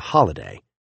taking a holiday.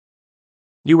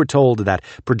 You were told that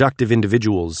productive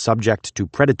individuals subject to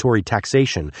predatory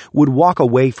taxation would walk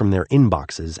away from their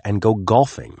inboxes and go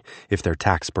golfing if their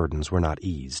tax burdens were not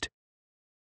eased.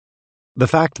 The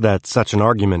fact that such an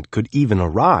argument could even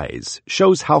arise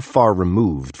shows how far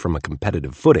removed from a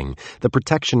competitive footing the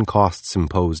protection costs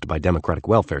imposed by democratic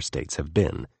welfare states have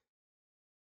been.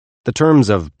 The terms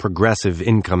of progressive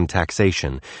income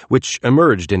taxation, which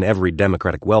emerged in every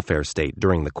democratic welfare state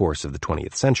during the course of the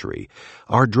 20th century,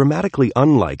 are dramatically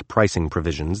unlike pricing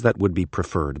provisions that would be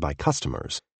preferred by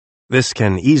customers. This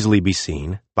can easily be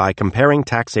seen by comparing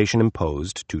taxation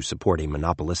imposed to support a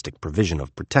monopolistic provision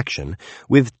of protection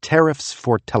with tariffs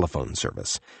for telephone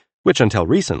service, which until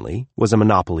recently was a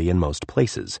monopoly in most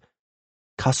places.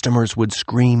 Customers would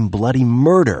scream bloody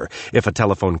murder if a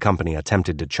telephone company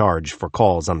attempted to charge for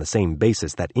calls on the same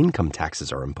basis that income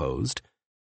taxes are imposed.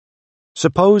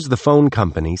 Suppose the phone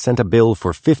company sent a bill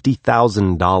for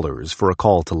 $50,000 for a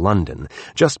call to London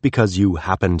just because you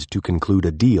happened to conclude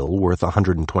a deal worth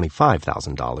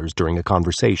 $125,000 during a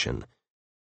conversation.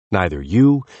 Neither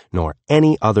you nor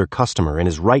any other customer in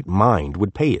his right mind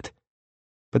would pay it.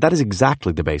 But that is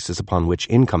exactly the basis upon which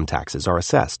income taxes are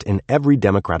assessed in every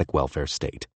democratic welfare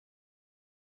state.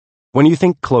 When you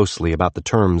think closely about the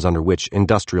terms under which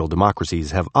industrial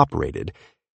democracies have operated,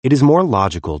 it is more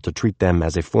logical to treat them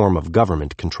as a form of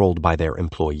government controlled by their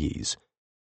employees.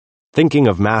 Thinking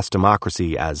of mass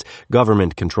democracy as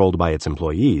government controlled by its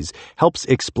employees helps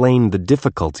explain the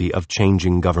difficulty of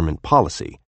changing government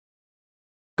policy.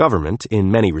 Government, in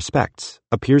many respects,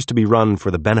 appears to be run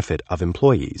for the benefit of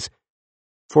employees.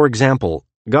 For example,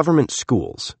 government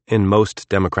schools in most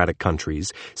democratic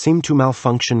countries seem to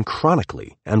malfunction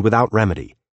chronically and without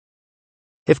remedy.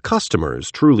 If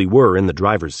customers truly were in the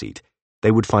driver's seat,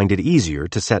 they would find it easier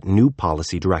to set new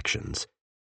policy directions.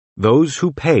 Those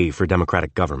who pay for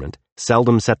democratic government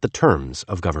seldom set the terms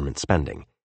of government spending.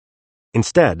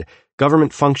 Instead,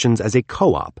 government functions as a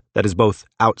co-op that is both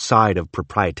outside of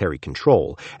proprietary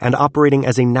control and operating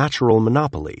as a natural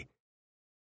monopoly.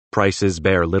 Prices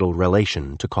bear little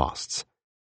relation to costs.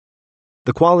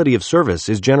 The quality of service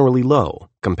is generally low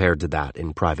compared to that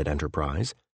in private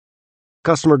enterprise.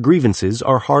 Customer grievances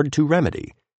are hard to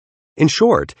remedy. In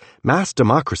short, mass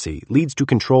democracy leads to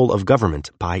control of government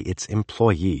by its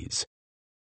employees.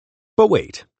 But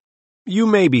wait, you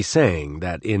may be saying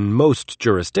that in most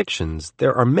jurisdictions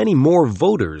there are many more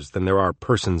voters than there are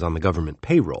persons on the government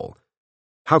payroll.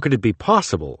 How could it be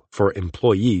possible for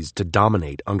employees to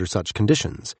dominate under such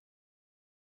conditions?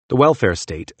 The welfare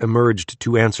state emerged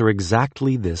to answer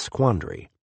exactly this quandary.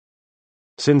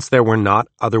 Since there were not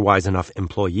otherwise enough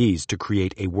employees to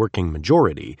create a working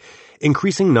majority,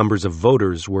 increasing numbers of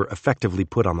voters were effectively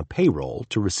put on the payroll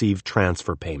to receive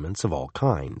transfer payments of all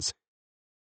kinds.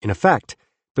 In effect,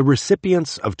 the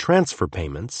recipients of transfer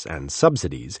payments and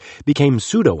subsidies became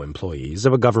pseudo-employees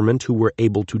of a government who were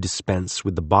able to dispense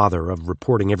with the bother of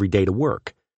reporting every day to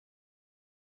work.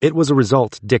 It was a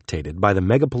result dictated by the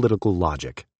megapolitical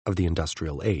logic of the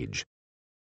industrial age.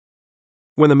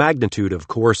 When the magnitude of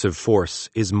coercive force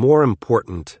is more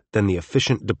important than the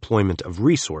efficient deployment of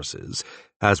resources,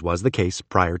 as was the case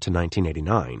prior to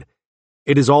 1989,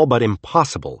 it is all but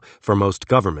impossible for most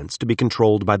governments to be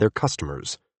controlled by their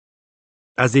customers.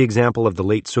 As the example of the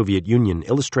late Soviet Union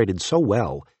illustrated so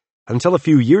well, until a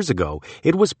few years ago,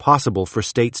 it was possible for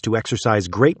states to exercise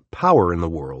great power in the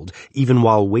world even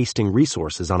while wasting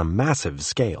resources on a massive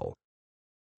scale.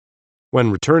 When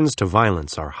returns to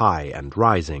violence are high and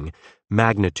rising,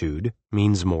 magnitude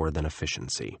means more than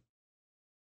efficiency.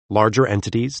 Larger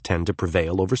entities tend to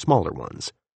prevail over smaller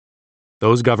ones.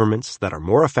 Those governments that are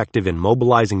more effective in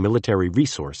mobilizing military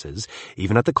resources,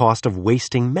 even at the cost of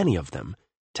wasting many of them,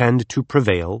 tend to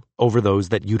prevail over those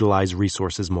that utilize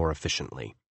resources more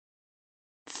efficiently.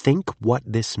 Think what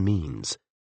this means.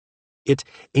 It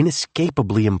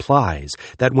inescapably implies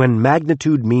that when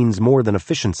magnitude means more than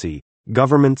efficiency,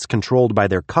 governments controlled by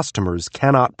their customers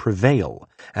cannot prevail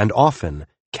and often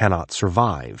cannot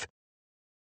survive.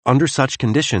 Under such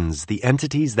conditions, the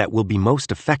entities that will be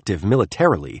most effective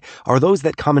militarily are those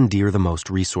that commandeer the most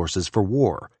resources for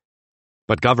war.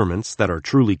 But governments that are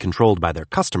truly controlled by their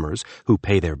customers, who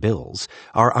pay their bills,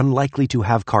 are unlikely to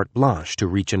have carte blanche to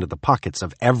reach into the pockets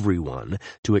of everyone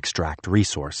to extract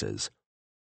resources.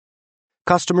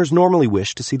 Customers normally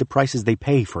wish to see the prices they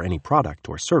pay for any product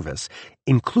or service,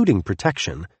 including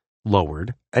protection,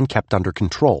 lowered and kept under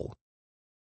control.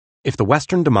 If the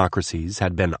Western democracies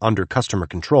had been under customer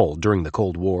control during the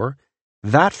Cold War,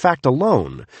 that fact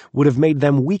alone would have made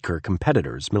them weaker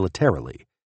competitors militarily,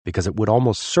 because it would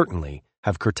almost certainly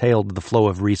have curtailed the flow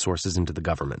of resources into the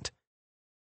government.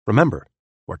 Remember,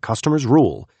 where customers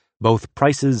rule, both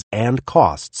prices and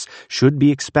costs should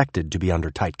be expected to be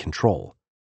under tight control.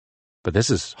 But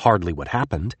this is hardly what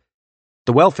happened.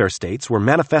 The welfare states were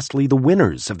manifestly the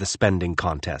winners of the spending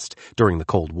contest during the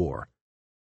Cold War.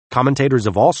 Commentators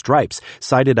of all stripes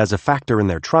cited as a factor in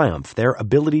their triumph their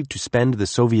ability to spend the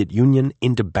Soviet Union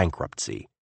into bankruptcy.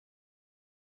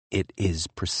 It is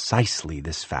precisely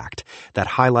this fact that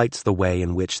highlights the way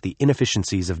in which the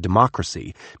inefficiencies of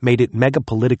democracy made it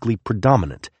megapolitically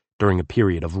predominant during a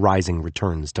period of rising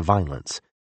returns to violence.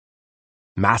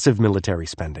 Massive military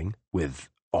spending, with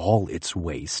all its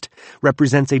waste,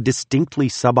 represents a distinctly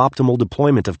suboptimal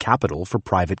deployment of capital for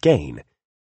private gain.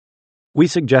 We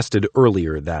suggested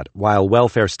earlier that while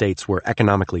welfare states were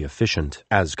economically efficient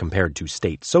as compared to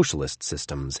state socialist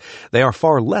systems, they are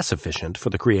far less efficient for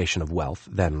the creation of wealth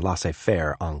than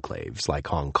laissez-faire enclaves like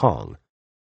Hong Kong.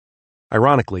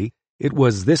 Ironically, it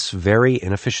was this very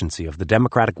inefficiency of the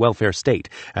democratic welfare state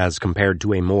as compared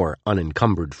to a more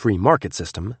unencumbered free market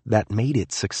system that made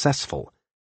it successful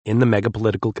in the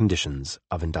megapolitical conditions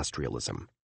of industrialism.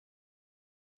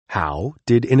 How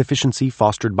did inefficiency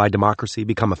fostered by democracy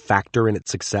become a factor in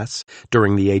its success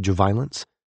during the age of violence?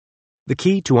 The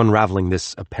key to unraveling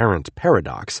this apparent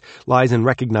paradox lies in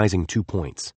recognizing 2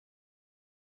 points.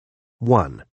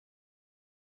 1.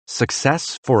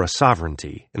 Success for a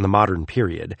sovereignty in the modern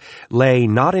period lay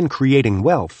not in creating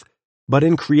wealth, but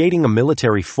in creating a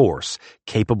military force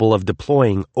capable of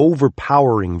deploying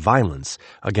overpowering violence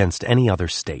against any other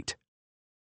state.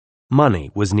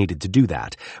 Money was needed to do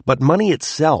that, but money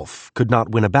itself could not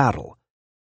win a battle.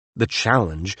 The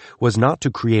challenge was not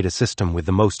to create a system with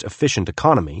the most efficient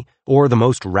economy or the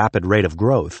most rapid rate of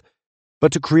growth,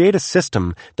 but to create a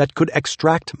system that could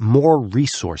extract more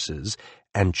resources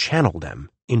and channel them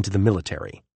into the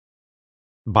military.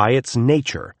 By its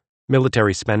nature,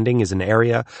 military spending is an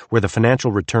area where the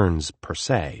financial returns, per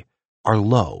se, are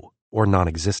low or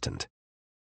non-existent.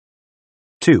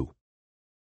 2.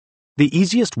 The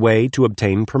easiest way to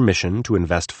obtain permission to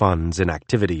invest funds in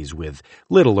activities with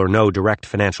little or no direct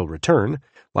financial return,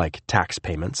 like tax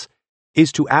payments,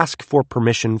 is to ask for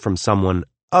permission from someone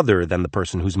other than the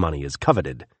person whose money is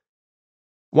coveted.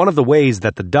 One of the ways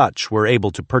that the Dutch were able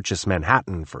to purchase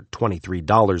Manhattan for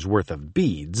 $23 worth of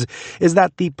beads is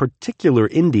that the particular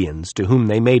Indians to whom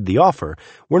they made the offer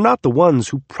were not the ones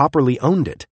who properly owned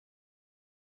it.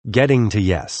 Getting to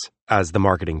yes, as the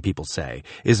marketing people say,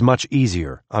 is much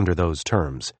easier under those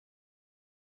terms.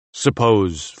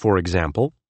 Suppose, for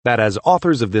example, that as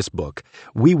authors of this book,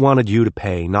 we wanted you to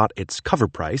pay not its cover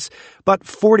price, but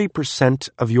 40%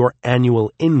 of your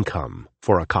annual income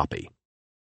for a copy.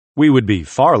 We would be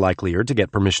far likelier to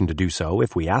get permission to do so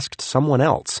if we asked someone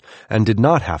else and did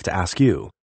not have to ask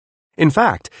you. In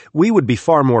fact, we would be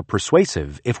far more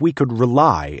persuasive if we could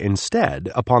rely instead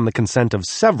upon the consent of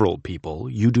several people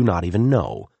you do not even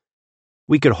know.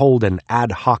 We could hold an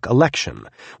ad hoc election,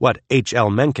 what H.L.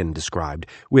 Mencken described,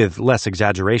 with less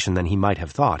exaggeration than he might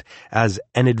have thought, as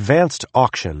an advanced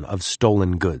auction of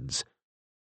stolen goods.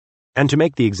 And to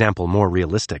make the example more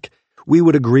realistic, we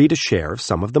would agree to share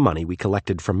some of the money we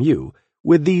collected from you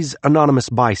with these anonymous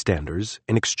bystanders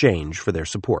in exchange for their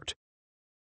support.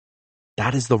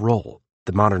 That is the role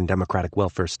the modern democratic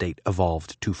welfare state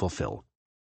evolved to fulfill.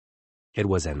 It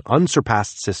was an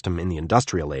unsurpassed system in the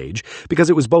industrial age because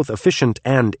it was both efficient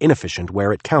and inefficient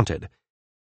where it counted.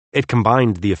 It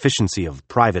combined the efficiency of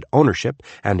private ownership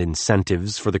and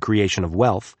incentives for the creation of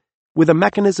wealth with a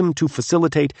mechanism to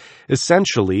facilitate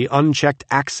essentially unchecked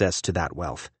access to that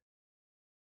wealth.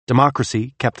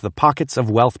 Democracy kept the pockets of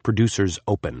wealth producers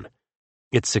open.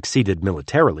 It succeeded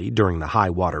militarily during the high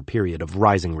water period of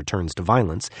rising returns to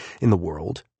violence in the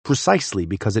world precisely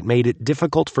because it made it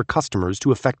difficult for customers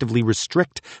to effectively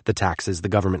restrict the taxes the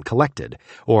government collected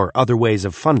or other ways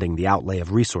of funding the outlay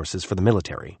of resources for the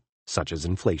military, such as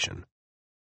inflation.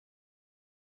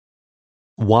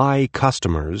 Why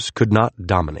customers could not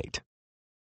dominate.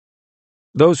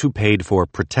 Those who paid for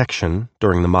protection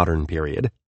during the modern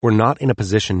period were not in a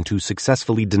position to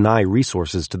successfully deny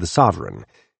resources to the sovereign,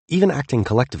 even acting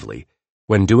collectively,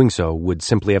 when doing so would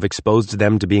simply have exposed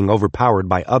them to being overpowered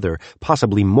by other,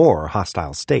 possibly more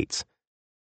hostile states.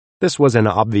 This was an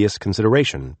obvious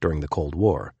consideration during the Cold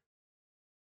War.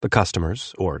 The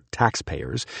customers, or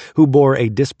taxpayers, who bore a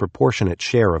disproportionate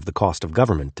share of the cost of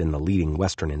government in the leading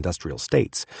Western industrial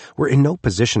states, were in no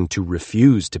position to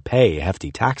refuse to pay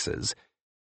hefty taxes.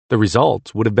 The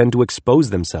result would have been to expose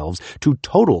themselves to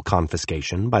total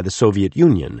confiscation by the Soviet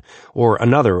Union or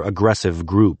another aggressive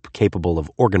group capable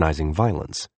of organizing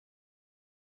violence.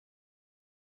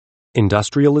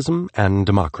 Industrialism and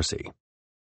democracy.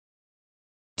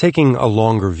 Taking a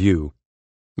longer view,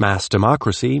 mass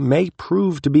democracy may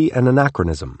prove to be an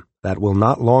anachronism that will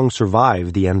not long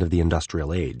survive the end of the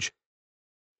industrial age.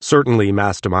 Certainly,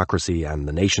 mass democracy and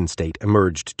the nation-state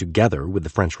emerged together with the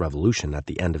French Revolution at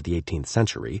the end of the 18th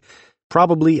century,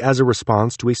 probably as a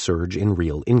response to a surge in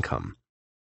real income.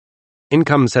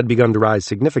 Incomes had begun to rise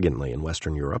significantly in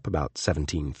Western Europe about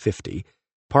 1750,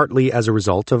 partly as a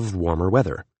result of warmer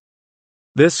weather.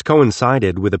 This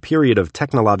coincided with a period of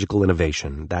technological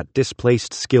innovation that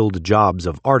displaced skilled jobs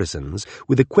of artisans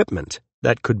with equipment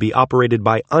that could be operated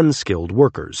by unskilled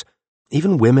workers,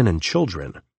 even women and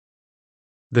children.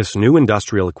 This new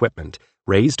industrial equipment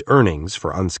raised earnings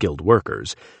for unskilled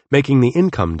workers, making the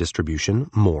income distribution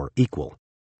more equal.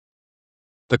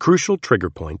 The crucial trigger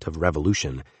point of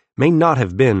revolution may not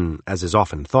have been, as is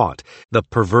often thought, the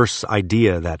perverse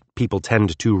idea that people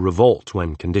tend to revolt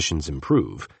when conditions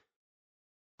improve.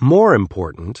 More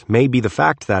important may be the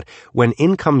fact that when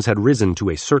incomes had risen to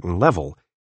a certain level,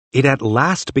 it at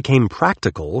last became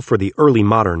practical for the early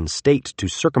modern state to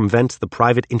circumvent the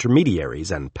private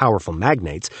intermediaries and powerful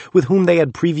magnates with whom they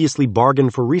had previously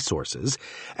bargained for resources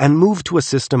and move to a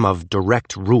system of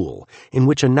direct rule in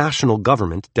which a national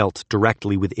government dealt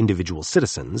directly with individual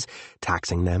citizens,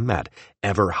 taxing them at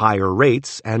ever higher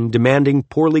rates and demanding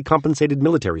poorly compensated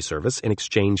military service in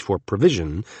exchange for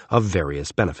provision of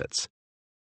various benefits.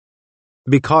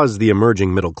 Because the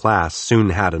emerging middle class soon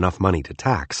had enough money to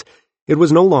tax, it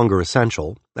was no longer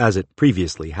essential, as it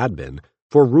previously had been,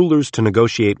 for rulers to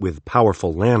negotiate with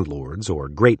powerful landlords or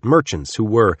great merchants who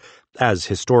were, as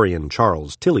historian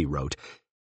Charles Tilly wrote,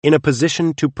 in a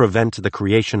position to prevent the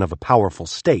creation of a powerful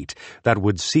state that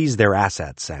would seize their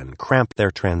assets and cramp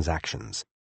their transactions.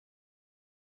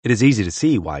 It is easy to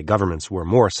see why governments were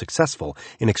more successful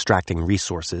in extracting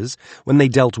resources when they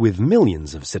dealt with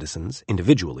millions of citizens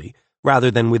individually,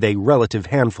 rather than with a relative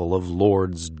handful of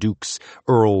lords, dukes,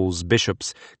 earls,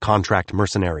 bishops, contract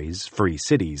mercenaries, free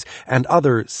cities, and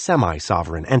other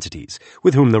semi-sovereign entities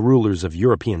with whom the rulers of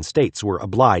European states were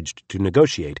obliged to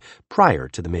negotiate prior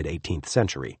to the mid-18th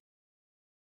century.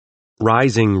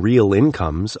 Rising real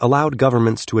incomes allowed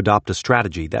governments to adopt a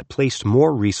strategy that placed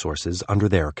more resources under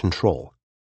their control.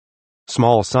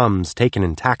 Small sums taken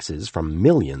in taxes from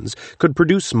millions could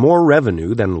produce more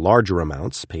revenue than larger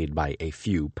amounts paid by a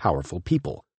few powerful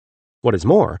people. What is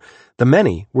more, the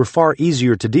many were far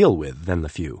easier to deal with than the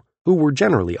few, who were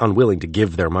generally unwilling to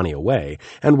give their money away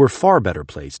and were far better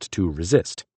placed to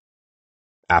resist.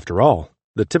 After all,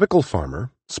 the typical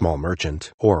farmer, small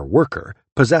merchant, or worker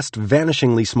possessed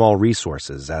vanishingly small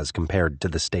resources as compared to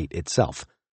the state itself.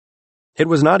 It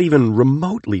was not even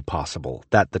remotely possible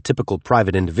that the typical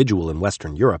private individual in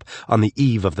Western Europe on the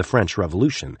eve of the French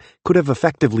Revolution could have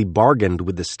effectively bargained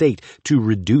with the state to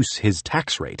reduce his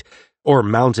tax rate, or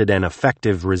mounted an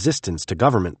effective resistance to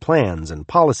government plans and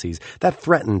policies that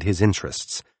threatened his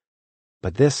interests.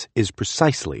 But this is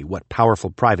precisely what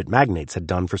powerful private magnates had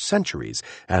done for centuries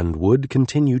and would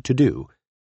continue to do.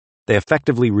 They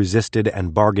effectively resisted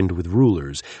and bargained with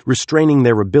rulers, restraining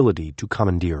their ability to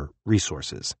commandeer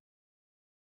resources.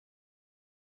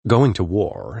 Going to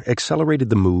war accelerated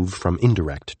the move from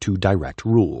indirect to direct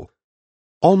rule.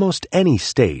 Almost any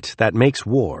state that makes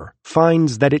war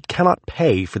finds that it cannot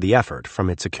pay for the effort from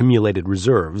its accumulated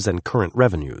reserves and current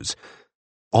revenues.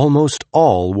 Almost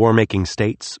all war-making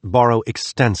states borrow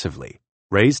extensively,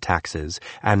 raise taxes,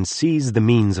 and seize the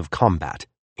means of combat,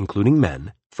 including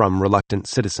men, from reluctant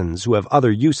citizens who have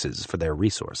other uses for their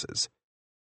resources.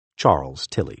 Charles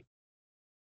Tilly.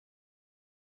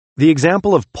 The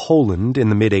example of Poland in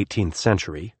the mid-18th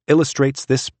century illustrates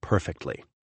this perfectly.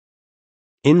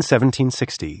 In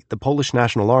 1760, the Polish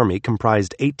National Army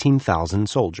comprised 18,000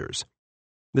 soldiers.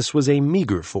 This was a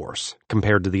meager force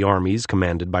compared to the armies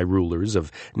commanded by rulers of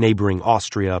neighboring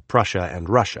Austria, Prussia, and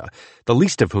Russia, the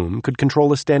least of whom could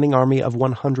control a standing army of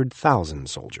 100,000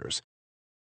 soldiers.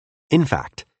 In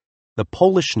fact, the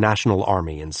Polish National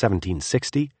Army in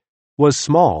 1760 was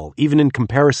small even in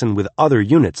comparison with other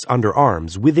units under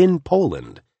arms within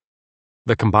Poland.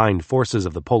 The combined forces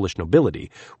of the Polish nobility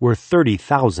were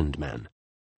 30,000 men.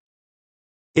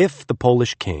 If the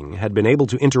Polish king had been able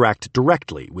to interact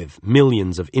directly with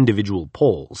millions of individual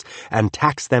Poles and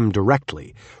tax them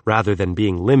directly, rather than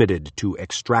being limited to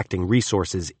extracting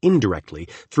resources indirectly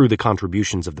through the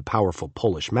contributions of the powerful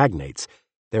Polish magnates,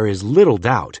 there is little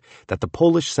doubt that the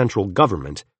Polish central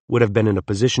government would have been in a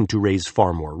position to raise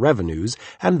far more revenues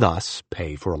and thus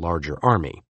pay for a larger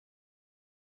army.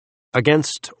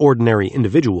 Against ordinary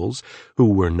individuals,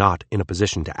 who were not in a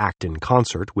position to act in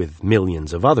concert with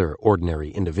millions of other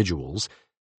ordinary individuals,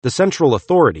 the central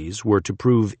authorities were to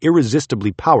prove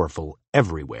irresistibly powerful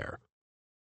everywhere.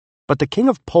 But the King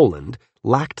of Poland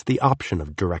lacked the option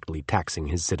of directly taxing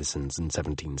his citizens in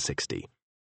 1760.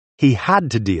 He had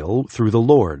to deal through the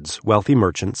lords, wealthy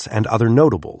merchants, and other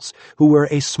notables, who were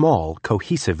a small,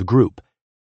 cohesive group.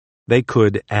 They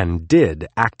could and did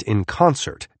act in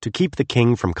concert to keep the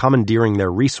king from commandeering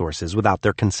their resources without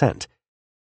their consent.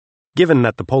 Given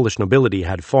that the Polish nobility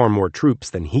had far more troops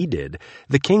than he did,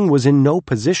 the king was in no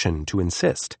position to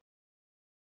insist.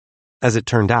 As it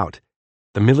turned out,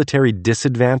 the military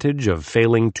disadvantage of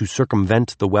failing to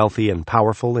circumvent the wealthy and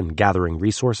powerful in gathering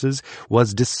resources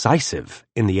was decisive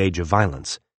in the age of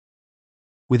violence.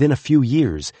 Within a few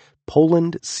years,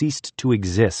 Poland ceased to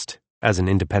exist as an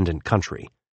independent country.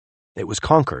 It was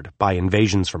conquered by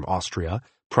invasions from Austria,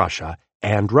 Prussia,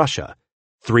 and Russia,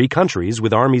 3 countries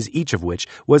with armies each of which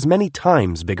was many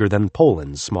times bigger than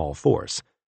Poland's small force.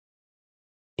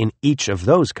 In each of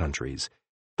those countries,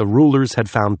 the rulers had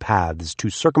found paths to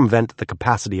circumvent the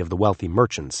capacity of the wealthy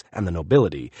merchants and the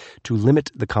nobility to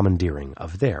limit the commandeering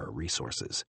of their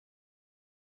resources.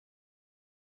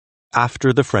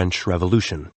 After the French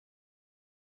Revolution.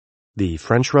 The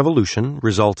French Revolution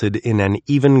resulted in an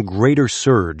even greater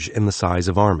surge in the size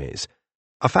of armies,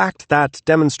 a fact that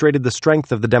demonstrated the strength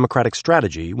of the democratic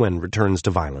strategy when returns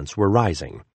to violence were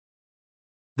rising.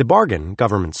 The bargain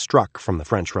government struck from the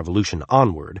French Revolution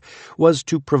onward was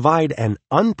to provide an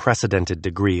unprecedented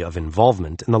degree of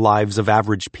involvement in the lives of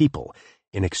average people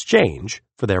in exchange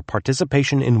for their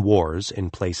participation in wars in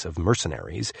place of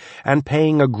mercenaries and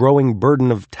paying a growing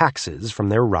burden of taxes from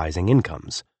their rising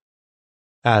incomes.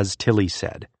 As Tilly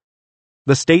said,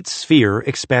 the state's sphere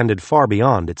expanded far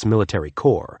beyond its military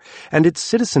core, and its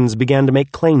citizens began to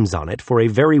make claims on it for a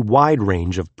very wide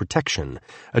range of protection,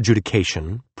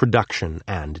 adjudication, production,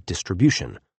 and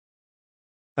distribution.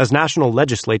 As national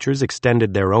legislatures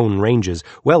extended their own ranges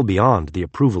well beyond the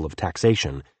approval of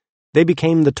taxation, they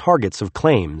became the targets of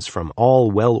claims from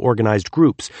all well-organized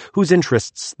groups whose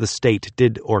interests the state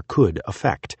did or could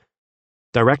affect.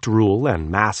 Direct rule and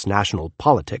mass national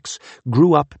politics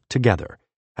grew up together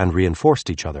and reinforced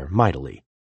each other mightily.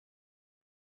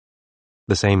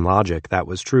 The same logic that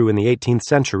was true in the 18th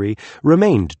century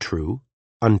remained true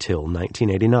until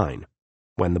 1989,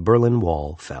 when the Berlin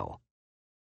Wall fell.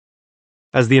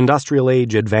 As the industrial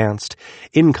age advanced,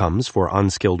 incomes for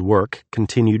unskilled work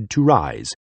continued to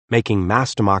rise, making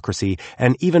mass democracy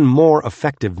an even more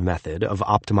effective method of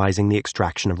optimizing the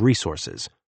extraction of resources.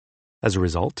 As a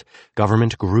result,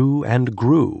 government grew and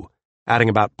grew, adding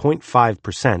about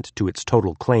 0.5% to its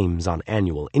total claims on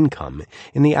annual income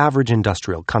in the average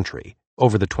industrial country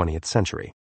over the 20th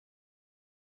century.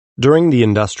 During the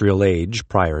industrial age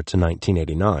prior to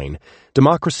 1989,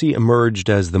 democracy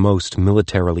emerged as the most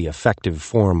militarily effective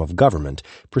form of government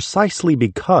precisely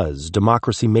because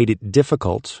democracy made it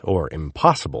difficult or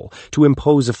impossible to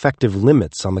impose effective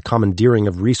limits on the commandeering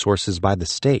of resources by the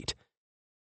state.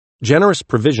 Generous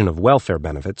provision of welfare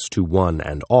benefits to one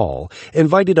and all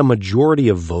invited a majority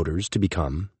of voters to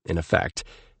become, in effect,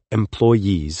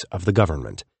 employees of the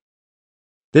government.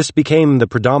 This became the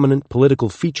predominant political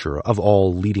feature of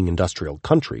all leading industrial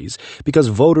countries because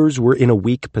voters were in a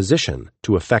weak position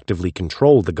to effectively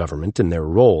control the government in their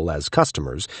role as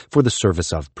customers for the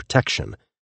service of protection.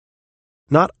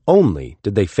 Not only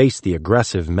did they face the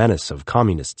aggressive menace of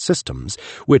communist systems,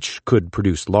 which could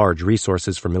produce large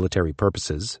resources for military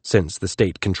purposes since the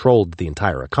state controlled the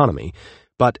entire economy,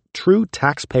 but true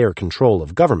taxpayer control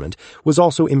of government was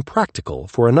also impractical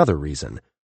for another reason.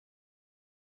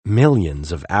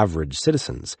 Millions of average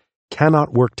citizens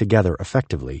cannot work together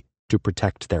effectively to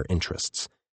protect their interests.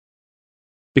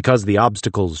 Because the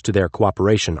obstacles to their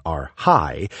cooperation are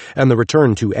high, and the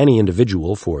return to any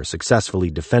individual for successfully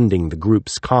defending the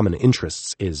group's common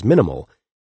interests is minimal,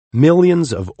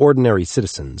 millions of ordinary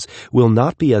citizens will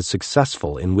not be as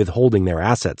successful in withholding their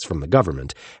assets from the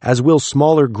government as will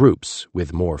smaller groups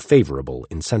with more favorable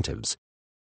incentives.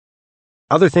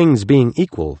 Other things being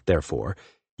equal, therefore,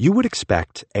 you would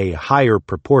expect a higher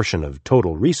proportion of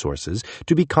total resources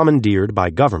to be commandeered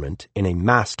by government in a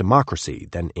mass democracy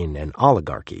than in an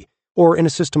oligarchy, or in a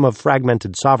system of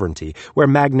fragmented sovereignty where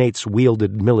magnates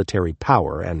wielded military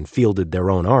power and fielded their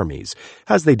own armies,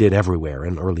 as they did everywhere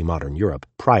in early modern Europe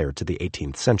prior to the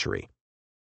 18th century.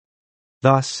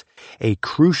 Thus, a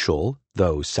crucial,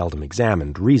 though seldom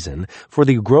examined, reason for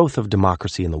the growth of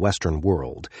democracy in the Western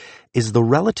world is the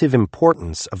relative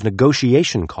importance of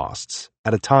negotiation costs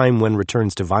at a time when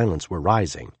returns to violence were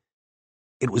rising.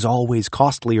 It was always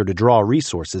costlier to draw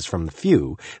resources from the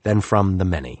few than from the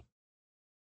many.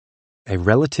 A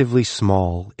relatively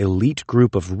small, elite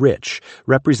group of rich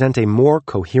represent a more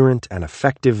coherent and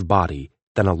effective body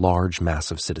than a large mass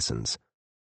of citizens.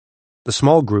 The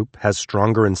small group has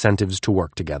stronger incentives to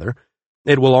work together.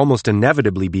 It will almost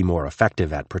inevitably be more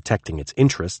effective at protecting its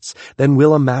interests than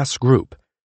will a mass group.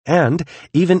 And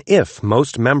even if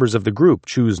most members of the group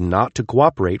choose not to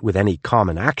cooperate with any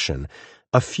common action,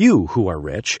 a few who are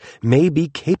rich may be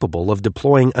capable of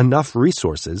deploying enough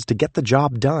resources to get the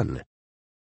job done.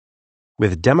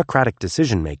 With democratic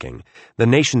decision-making, the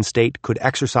nation-state could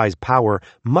exercise power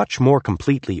much more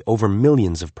completely over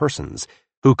millions of persons,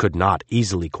 who could not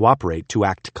easily cooperate to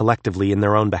act collectively in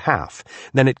their own behalf,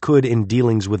 than it could in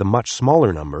dealings with a much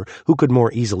smaller number who could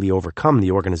more easily overcome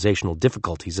the organizational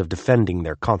difficulties of defending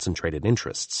their concentrated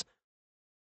interests.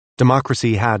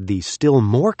 Democracy had the still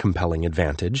more compelling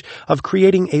advantage of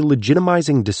creating a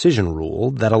legitimizing decision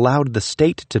rule that allowed the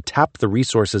state to tap the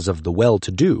resources of the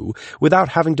well-to-do without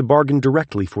having to bargain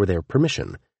directly for their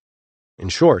permission. In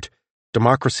short,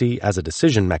 democracy as a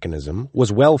decision mechanism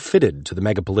was well fitted to the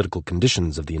megapolitical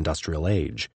conditions of the industrial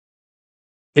age.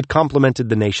 It complemented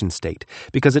the nation-state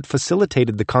because it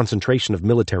facilitated the concentration of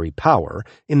military power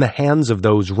in the hands of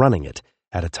those running it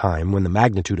at a time when the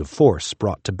magnitude of force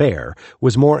brought to bear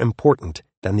was more important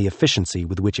than the efficiency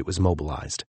with which it was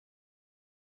mobilized.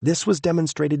 This was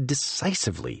demonstrated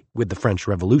decisively with the French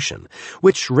Revolution,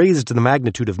 which raised the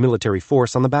magnitude of military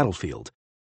force on the battlefield.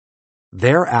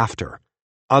 Thereafter,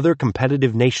 other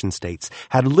competitive nation-states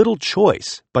had little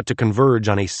choice but to converge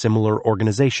on a similar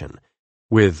organization,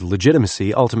 with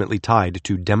legitimacy ultimately tied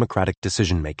to democratic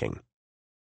decision-making.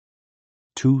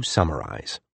 To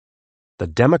summarize, the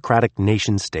democratic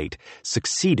nation-state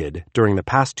succeeded during the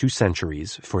past 2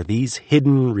 centuries for these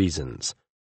hidden reasons.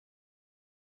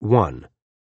 1.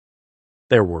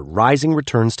 There were rising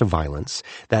returns to violence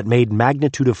that made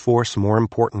magnitude of force more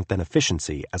important than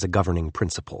efficiency as a governing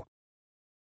principle.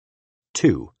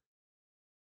 2.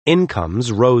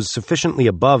 Incomes rose sufficiently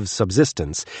above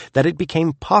subsistence that it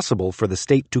became possible for the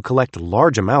state to collect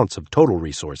large amounts of total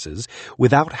resources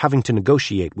without having to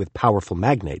negotiate with powerful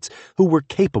magnates who were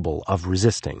capable of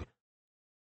resisting.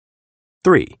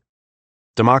 3.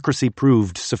 Democracy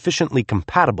proved sufficiently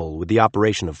compatible with the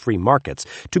operation of free markets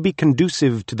to be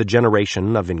conducive to the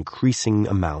generation of increasing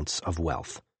amounts of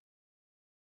wealth.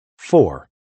 4.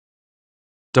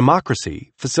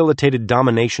 Democracy facilitated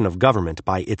domination of government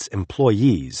by its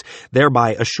employees,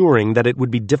 thereby assuring that it would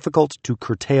be difficult to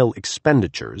curtail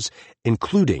expenditures,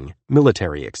 including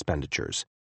military expenditures.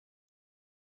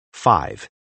 5.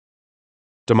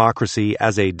 Democracy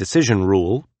as a decision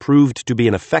rule proved to be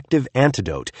an effective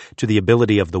antidote to the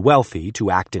ability of the wealthy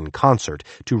to act in concert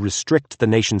to restrict the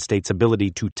nation-state's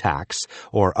ability to tax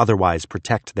or otherwise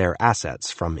protect their assets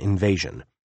from invasion.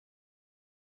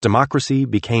 Democracy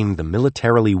became the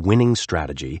militarily winning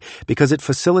strategy because it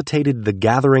facilitated the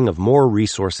gathering of more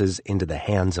resources into the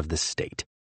hands of the state.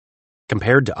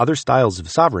 Compared to other styles of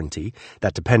sovereignty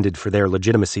that depended for their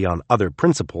legitimacy on other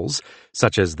principles,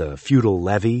 such as the feudal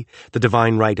levy, the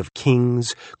divine right of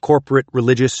kings, corporate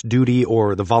religious duty,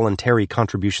 or the voluntary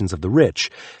contributions of the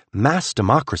rich, mass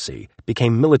democracy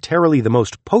became militarily the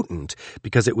most potent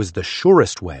because it was the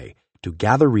surest way to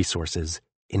gather resources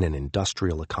in an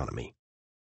industrial economy.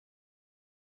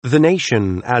 The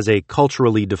nation, as a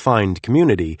culturally defined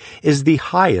community, is the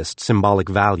highest symbolic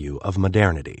value of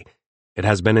modernity. It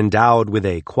has been endowed with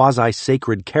a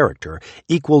quasi-sacred character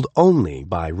equaled only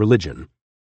by religion.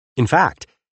 In fact,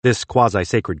 this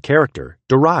quasi-sacred character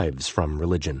derives from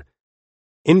religion.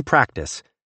 In practice,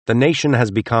 the nation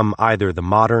has become either the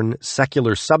modern,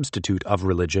 secular substitute of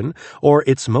religion or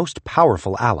its most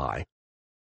powerful ally.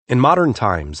 In modern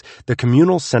times, the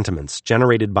communal sentiments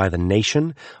generated by the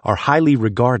nation are highly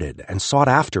regarded and sought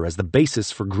after as the basis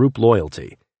for group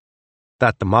loyalty.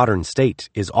 That the modern state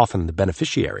is often the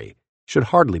beneficiary should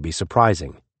hardly be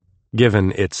surprising,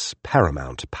 given its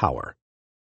paramount power.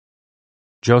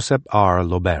 Josep R.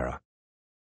 Lobera.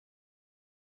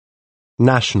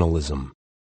 Nationalism.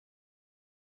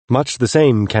 Much the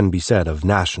same can be said of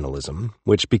nationalism,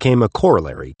 which became a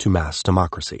corollary to mass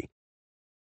democracy.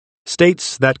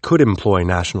 States that could employ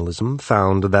nationalism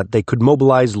found that they could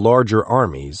mobilize larger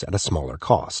armies at a smaller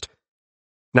cost.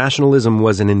 Nationalism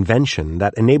was an invention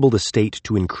that enabled a state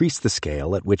to increase the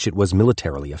scale at which it was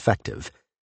militarily effective.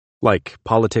 Like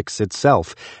politics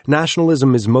itself,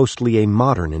 nationalism is mostly a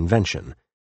modern invention.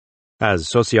 As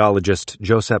sociologist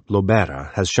Josep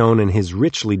Lobera has shown in his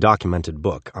richly documented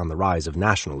book on the rise of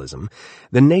nationalism,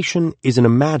 the nation is an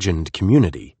imagined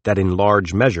community that in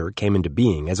large measure came into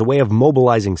being as a way of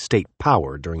mobilizing state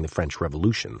power during the French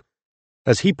Revolution.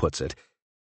 As he puts it,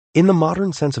 in the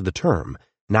modern sense of the term,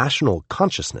 national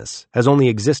consciousness has only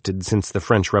existed since the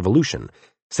French Revolution,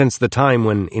 since the time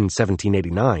when, in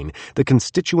 1789, the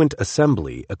Constituent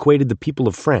Assembly equated the people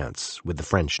of France with the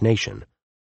French nation.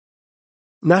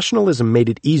 Nationalism made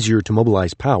it easier to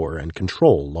mobilize power and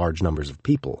control large numbers of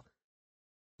people.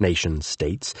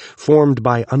 Nation-states formed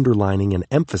by underlining and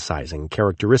emphasizing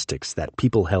characteristics that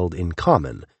people held in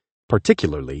common,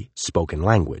 particularly spoken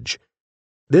language.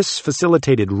 This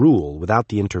facilitated rule without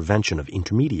the intervention of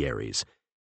intermediaries.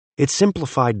 It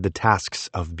simplified the tasks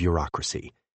of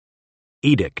bureaucracy.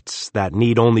 Edicts that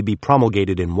need only be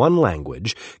promulgated in one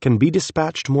language can be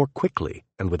dispatched more quickly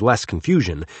and with less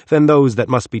confusion than those that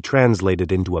must be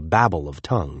translated into a babel of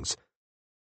tongues.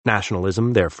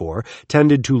 Nationalism, therefore,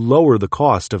 tended to lower the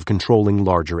cost of controlling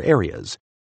larger areas.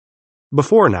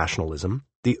 Before nationalism,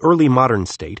 the early modern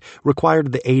state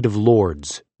required the aid of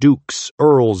lords, dukes,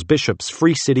 earls, bishops,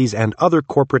 free cities, and other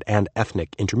corporate and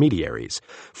ethnic intermediaries,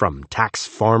 from tax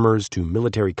farmers to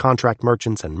military contract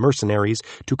merchants and mercenaries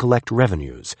to collect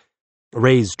revenues,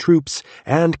 raise troops,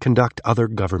 and conduct other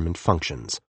government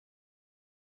functions.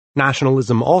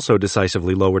 Nationalism also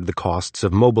decisively lowered the costs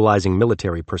of mobilizing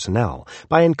military personnel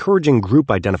by encouraging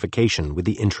group identification with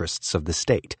the interests of the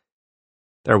state.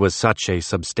 There was such a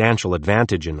substantial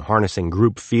advantage in harnessing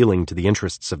group feeling to the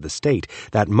interests of the state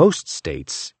that most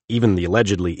states, even the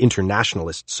allegedly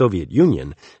internationalist Soviet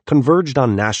Union, converged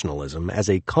on nationalism as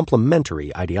a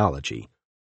complementary ideology.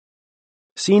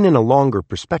 Seen in a longer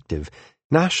perspective,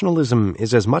 nationalism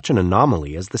is as much an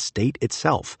anomaly as the state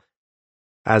itself.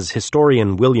 As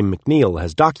historian William McNeill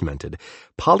has documented,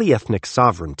 polyethnic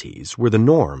sovereignties were the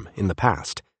norm in the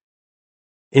past.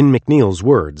 In McNeill's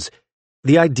words,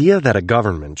 the idea that a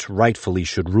government rightfully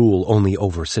should rule only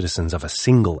over citizens of a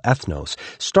single ethnos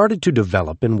started to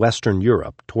develop in Western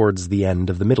Europe towards the end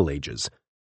of the Middle Ages.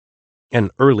 An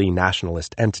early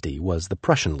nationalist entity was the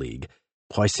Prussian League,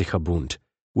 Preußischer Bund,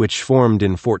 which formed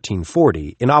in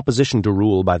 1440 in opposition to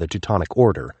rule by the Teutonic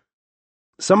Order.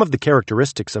 Some of the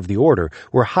characteristics of the order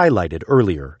were highlighted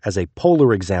earlier as a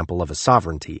polar example of a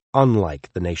sovereignty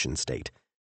unlike the nation-state.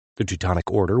 The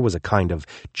Teutonic Order was a kind of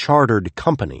chartered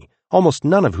company, almost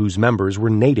none of whose members were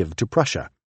native to Prussia.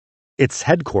 Its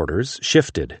headquarters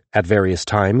shifted at various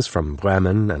times from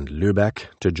Bremen and Lübeck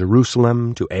to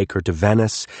Jerusalem to Acre to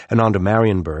Venice and on to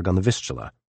Marienburg on the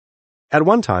Vistula. At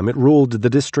one time it ruled the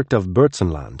district of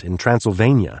Bürzenland in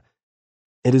Transylvania.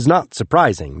 It is not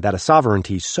surprising that a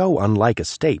sovereignty so unlike a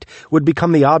state would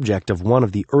become the object of one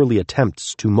of the early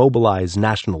attempts to mobilize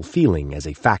national feeling as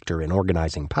a factor in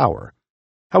organizing power.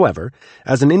 However,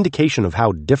 as an indication of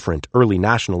how different early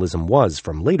nationalism was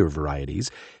from later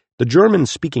varieties, the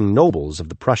German-speaking nobles of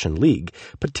the Prussian League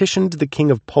petitioned the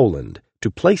King of Poland to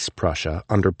place Prussia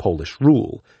under Polish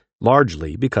rule,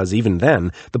 largely because even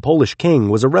then the Polish king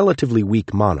was a relatively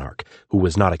weak monarch who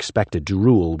was not expected to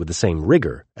rule with the same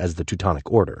rigor as the Teutonic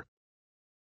Order.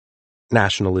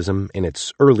 Nationalism, in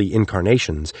its early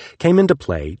incarnations, came into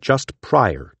play just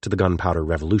prior to the Gunpowder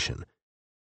Revolution.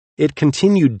 It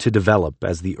continued to develop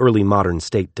as the early modern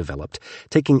state developed,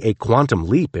 taking a quantum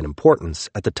leap in importance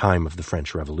at the time of the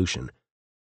French Revolution.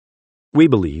 We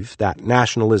believe that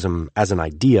nationalism as an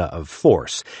idea of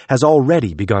force has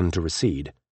already begun to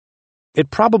recede. It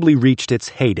probably reached its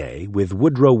heyday with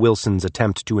Woodrow Wilson's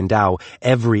attempt to endow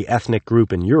every ethnic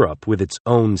group in Europe with its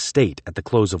own state at the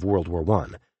close of World War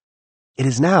I. It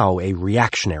is now a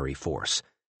reactionary force,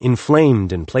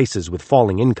 inflamed in places with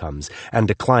falling incomes and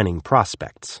declining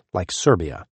prospects, like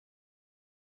Serbia.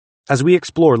 As we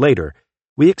explore later,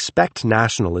 we expect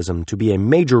nationalism to be a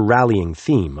major rallying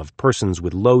theme of persons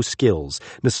with low skills,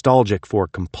 nostalgic for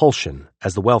compulsion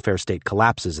as the welfare state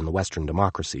collapses in the Western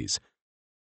democracies.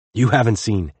 You haven't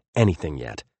seen anything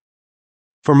yet.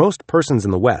 For most persons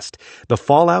in the West, the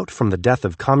fallout from the death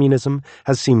of communism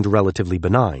has seemed relatively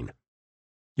benign.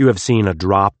 You have seen a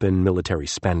drop in military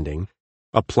spending,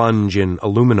 a plunge in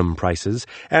aluminum prices,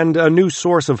 and a new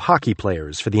source of hockey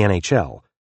players for the NHL.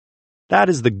 That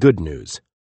is the good news.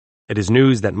 It is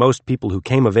news that most people who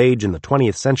came of age in the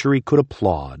 20th century could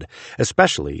applaud,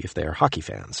 especially if they are hockey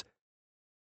fans.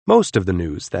 Most of the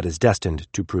news that is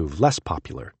destined to prove less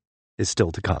popular is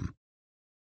still to come.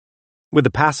 With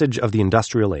the passage of the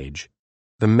industrial age,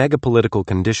 the megapolitical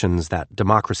conditions that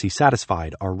democracy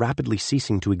satisfied are rapidly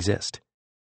ceasing to exist.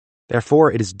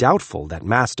 Therefore, it is doubtful that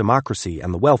mass democracy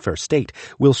and the welfare state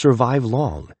will survive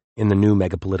long in the new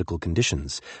megapolitical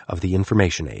conditions of the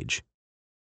information age.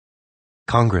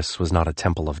 Congress was not a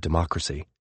temple of democracy.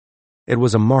 It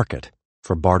was a market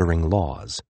for bartering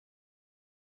laws.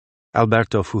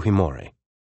 Alberto Fujimori,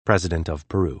 President of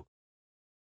Peru.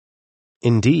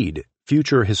 Indeed,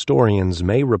 future historians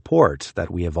may report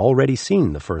that we have already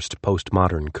seen the first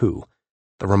postmodern coup,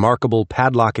 the remarkable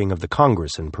padlocking of the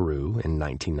Congress in Peru in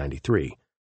 1993.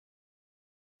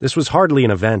 This was hardly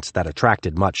an event that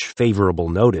attracted much favorable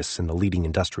notice in the leading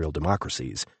industrial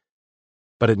democracies,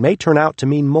 but it may turn out to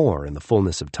mean more in the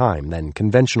fullness of time than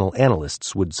conventional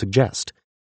analysts would suggest.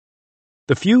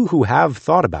 The few who have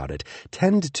thought about it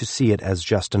tend to see it as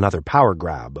just another power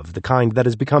grab of the kind that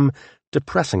has become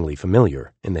depressingly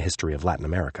familiar in the history of Latin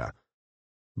America.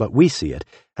 But we see it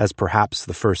as perhaps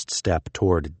the first step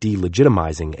toward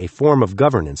delegitimizing a form of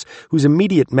governance whose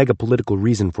immediate megapolitical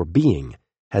reason for being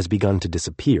has begun to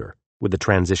disappear with the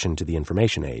transition to the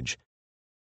information age.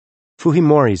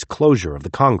 Fujimori's closure of the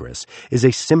Congress is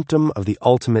a symptom of the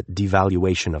ultimate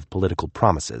devaluation of political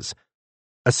promises.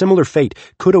 A similar fate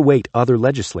could await other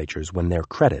legislatures when their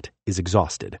credit is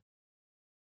exhausted.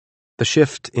 The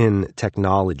shift in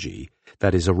technology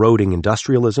that is eroding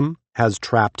industrialism has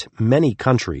trapped many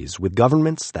countries with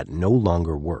governments that no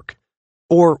longer work,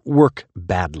 or work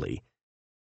badly.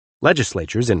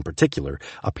 Legislatures, in particular,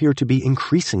 appear to be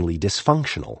increasingly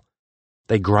dysfunctional.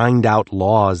 They grind out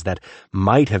laws that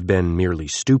might have been merely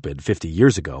stupid 50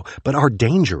 years ago, but are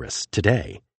dangerous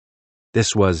today.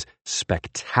 This was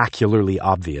spectacularly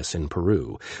obvious in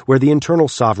Peru, where the internal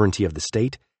sovereignty of the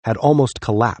state had almost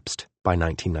collapsed by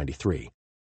 1993.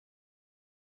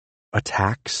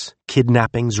 Attacks,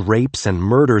 kidnappings, rapes, and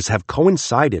murders have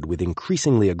coincided with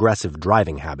increasingly aggressive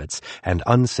driving habits and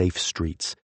unsafe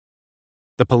streets.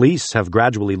 The police have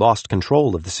gradually lost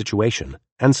control of the situation,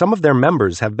 and some of their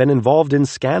members have been involved in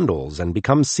scandals and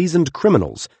become seasoned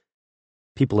criminals.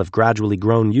 People have gradually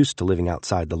grown used to living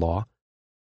outside the law.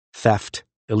 Theft,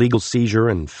 illegal seizure,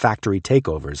 and factory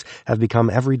takeovers have become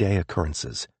everyday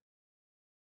occurrences.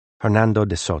 Hernando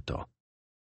de Soto.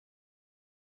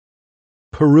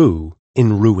 Peru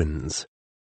in ruins.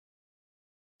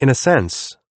 In a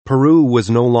sense, Peru was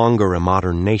no longer a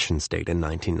modern nation-state in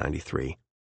 1993.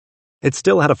 It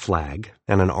still had a flag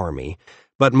and an army,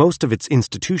 but most of its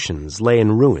institutions lay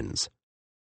in ruins.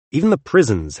 Even the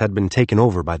prisons had been taken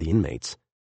over by the inmates.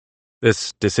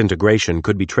 This disintegration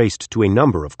could be traced to a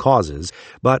number of causes,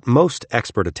 but most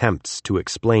expert attempts to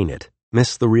explain it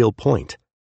miss the real point.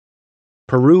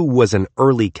 Peru was an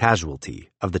early casualty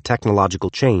of the technological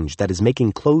change that is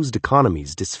making closed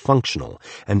economies dysfunctional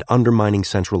and undermining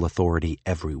central authority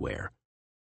everywhere.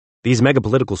 These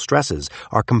megapolitical stresses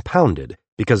are compounded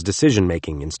because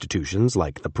decision-making institutions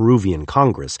like the Peruvian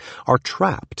Congress are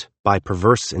trapped by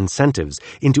perverse incentives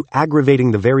into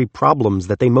aggravating the very problems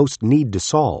that they most need to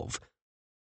solve.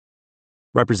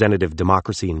 Representative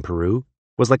democracy in Peru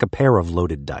was like a pair of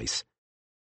loaded dice.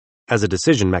 As a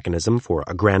decision mechanism for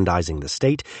aggrandizing the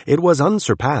state, it was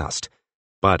unsurpassed.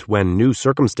 But when new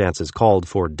circumstances called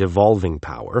for devolving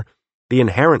power, the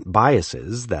inherent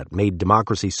biases that made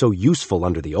democracy so useful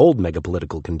under the old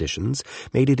megapolitical conditions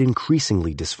made it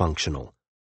increasingly dysfunctional.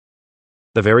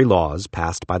 The very laws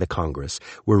passed by the Congress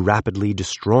were rapidly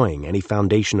destroying any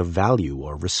foundation of value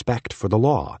or respect for the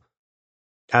law.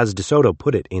 As De Soto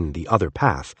put it in The Other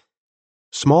Path,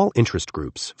 small interest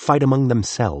groups fight among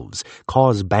themselves,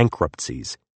 cause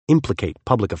bankruptcies, implicate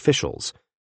public officials.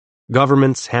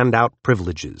 Governments hand out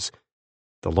privileges.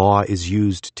 The law is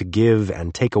used to give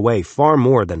and take away far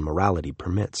more than morality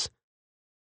permits.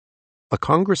 A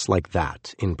Congress like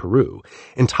that in Peru,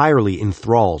 entirely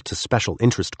enthralled to special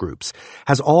interest groups,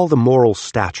 has all the moral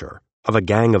stature of a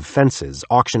gang of fences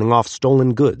auctioning off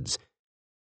stolen goods.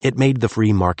 It made the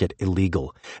free market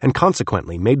illegal, and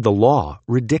consequently made the law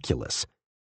ridiculous.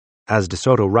 As De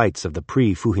Soto writes of the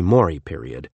pre-Fujimori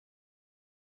period,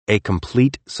 a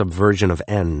complete subversion of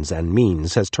ends and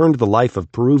means has turned the life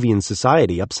of Peruvian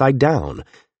society upside down,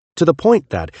 to the point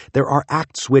that there are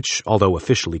acts which, although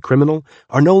officially criminal,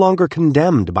 are no longer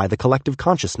condemned by the collective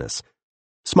consciousness.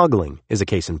 Smuggling is a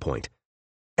case in point.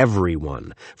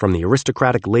 Everyone, from the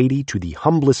aristocratic lady to the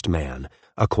humblest man,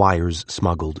 acquires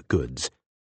smuggled goods.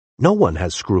 No one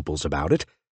has scruples about it.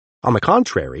 On the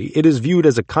contrary, it is viewed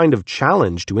as a kind of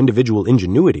challenge to individual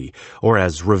ingenuity or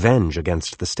as revenge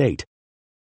against the state.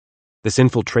 This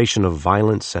infiltration of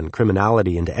violence and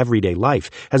criminality into everyday life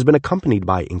has been accompanied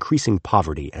by increasing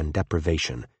poverty and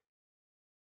deprivation.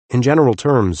 In general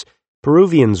terms,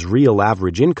 Peruvians' real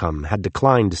average income had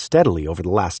declined steadily over the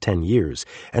last 10 years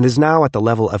and is now at the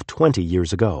level of 20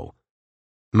 years ago.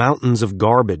 Mountains of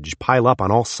garbage pile up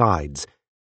on all sides.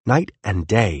 Night and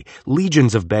day,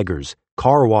 legions of beggars,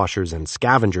 car washers, and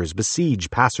scavengers besiege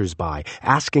passers-by,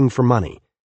 asking for money.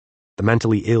 The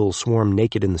mentally ill swarm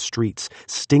naked in the streets,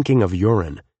 stinking of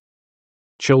urine.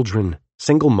 Children,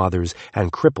 single mothers,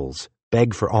 and cripples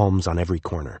beg for alms on every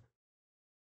corner.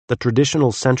 The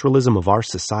traditional centralism of our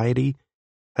society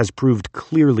has proved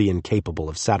clearly incapable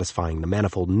of satisfying the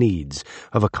manifold needs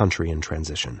of a country in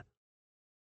transition.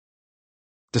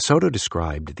 DeSoto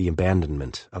described the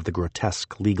abandonment of the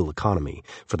grotesque legal economy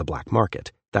for the black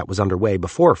market that was underway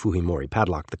before Fujimori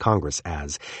padlocked the Congress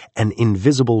as an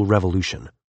invisible revolution.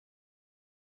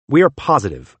 We are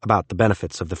positive about the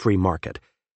benefits of the free market,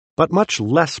 but much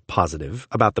less positive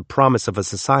about the promise of a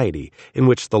society in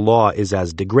which the law is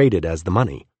as degraded as the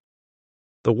money.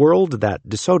 The world that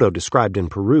DeSoto described in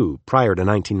Peru prior to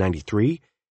 1993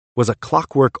 was a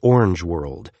clockwork orange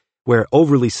world, where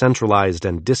overly centralized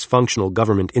and dysfunctional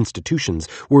government institutions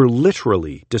were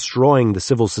literally destroying the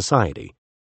civil society.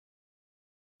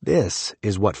 This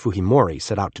is what Fujimori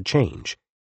set out to change.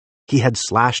 He had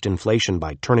slashed inflation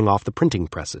by turning off the printing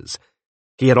presses.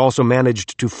 He had also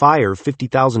managed to fire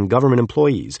 50,000 government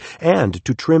employees and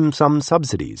to trim some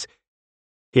subsidies.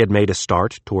 He had made a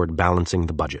start toward balancing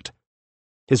the budget.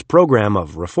 His program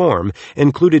of reform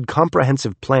included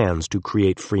comprehensive plans to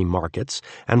create free markets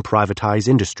and privatize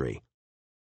industry.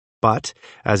 But,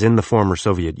 as in the former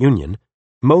Soviet Union,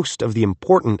 most of the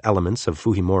important elements of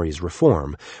Fujimori's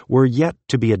reform were yet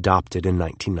to be adopted in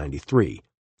 1993,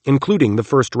 including the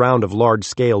first round of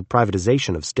large-scale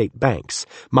privatization of state banks,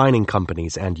 mining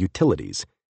companies, and utilities.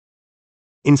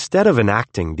 Instead of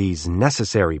enacting these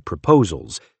necessary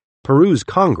proposals, Peru's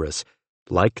Congress,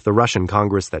 like the Russian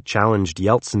Congress that challenged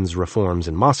Yeltsin's reforms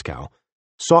in Moscow,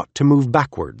 sought to move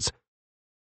backwards.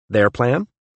 Their plan?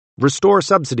 Restore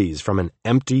subsidies from an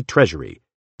empty treasury,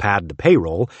 pad the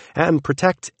payroll, and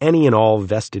protect any and all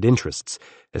vested interests,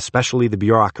 especially the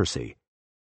bureaucracy.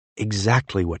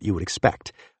 Exactly what you would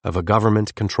expect of a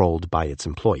government controlled by its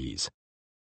employees.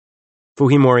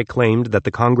 Fujimori claimed that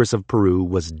the Congress of Peru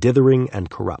was dithering and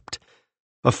corrupt,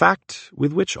 a fact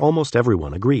with which almost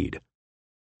everyone agreed.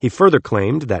 He further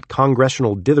claimed that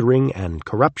congressional dithering and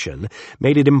corruption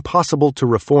made it impossible to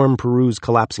reform Peru's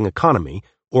collapsing economy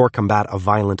or combat a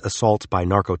violent assault by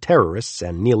narco-terrorists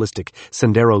and nihilistic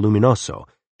Sendero Luminoso,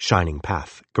 Shining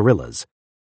Path guerrillas.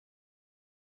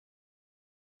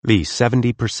 The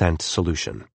 70%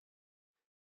 solution.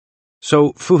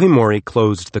 So Fujimori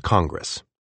closed the Congress,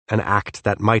 an act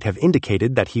that might have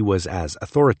indicated that he was as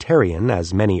authoritarian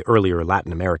as many earlier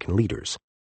Latin American leaders.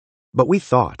 But we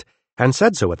thought, and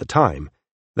said so at the time,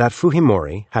 that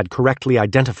Fujimori had correctly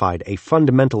identified a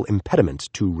fundamental impediment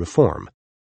to reform.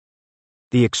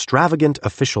 The extravagant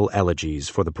official elegies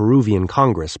for the Peruvian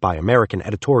Congress by American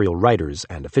editorial writers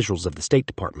and officials of the State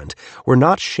Department were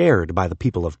not shared by the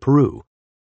people of Peru.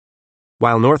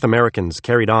 While North Americans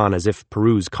carried on as if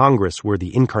Peru's Congress were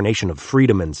the incarnation of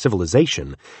freedom and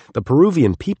civilization, the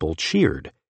Peruvian people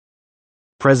cheered.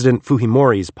 President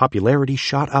Fujimori's popularity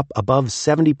shot up above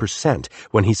 70%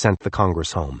 when he sent the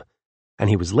Congress home, and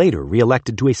he was later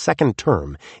re-elected to a second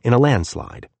term in a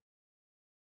landslide.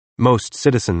 Most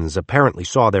citizens apparently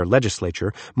saw their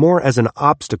legislature more as an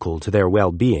obstacle to their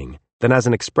well-being than as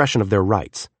an expression of their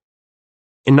rights.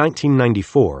 In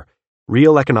 1994,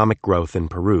 real economic growth in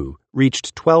Peru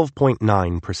reached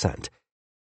 12.9%,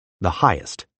 the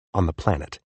highest on the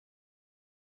planet.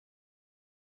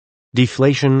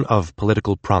 Deflation of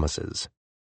political promises.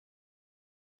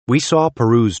 We saw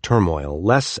Peru's turmoil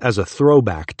less as a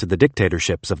throwback to the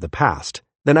dictatorships of the past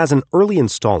than as an early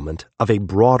installment of a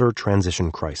broader transition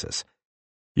crisis.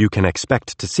 You can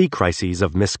expect to see crises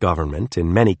of misgovernment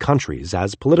in many countries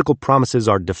as political promises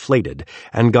are deflated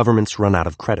and governments run out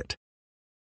of credit.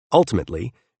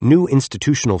 Ultimately, new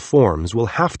institutional forms will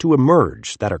have to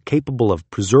emerge that are capable of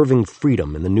preserving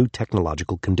freedom in the new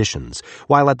technological conditions,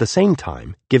 while at the same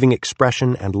time giving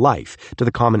expression and life to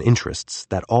the common interests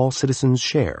that all citizens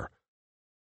share.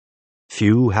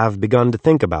 Few have begun to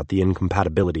think about the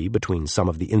incompatibility between some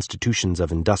of the institutions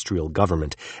of industrial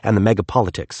government and the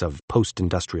megapolitics of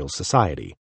post-industrial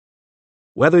society.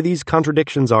 Whether these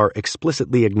contradictions are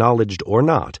explicitly acknowledged or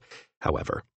not,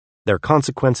 however, Their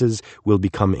consequences will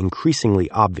become increasingly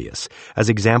obvious as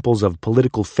examples of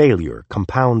political failure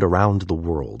compound around the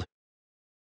world.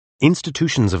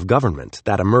 Institutions of government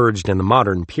that emerged in the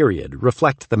modern period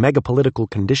reflect the megapolitical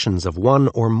conditions of one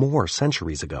or more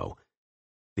centuries ago.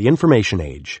 The information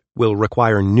age will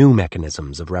require new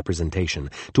mechanisms of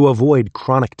representation to avoid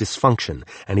chronic dysfunction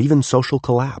and even social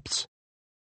collapse.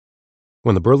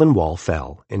 When the Berlin Wall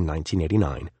fell in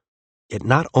 1989, it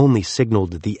not only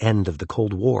signaled the end of the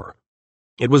Cold War,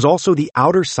 it was also the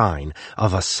outer sign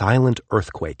of a silent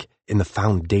earthquake in the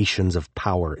foundations of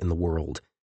power in the world.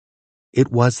 It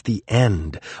was the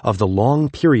end of the long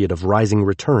period of rising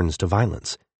returns to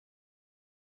violence.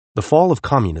 The fall of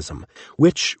communism,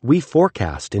 which we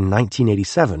forecast in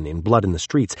 1987 in Blood in the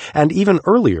Streets and even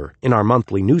earlier in our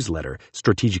monthly newsletter,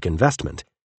 Strategic Investment,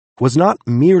 was not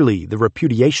merely the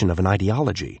repudiation of an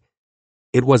ideology.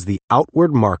 It was the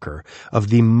outward marker of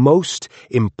the most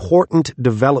important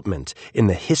development in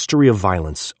the history of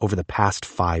violence over the past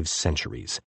 5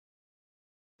 centuries.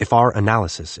 If our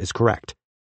analysis is correct,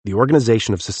 the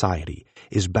organization of society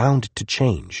is bound to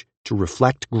change to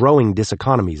reflect growing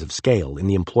diseconomies of scale in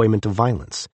the employment of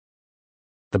violence.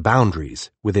 The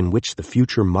boundaries within which the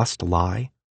future must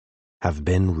lie have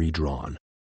been redrawn.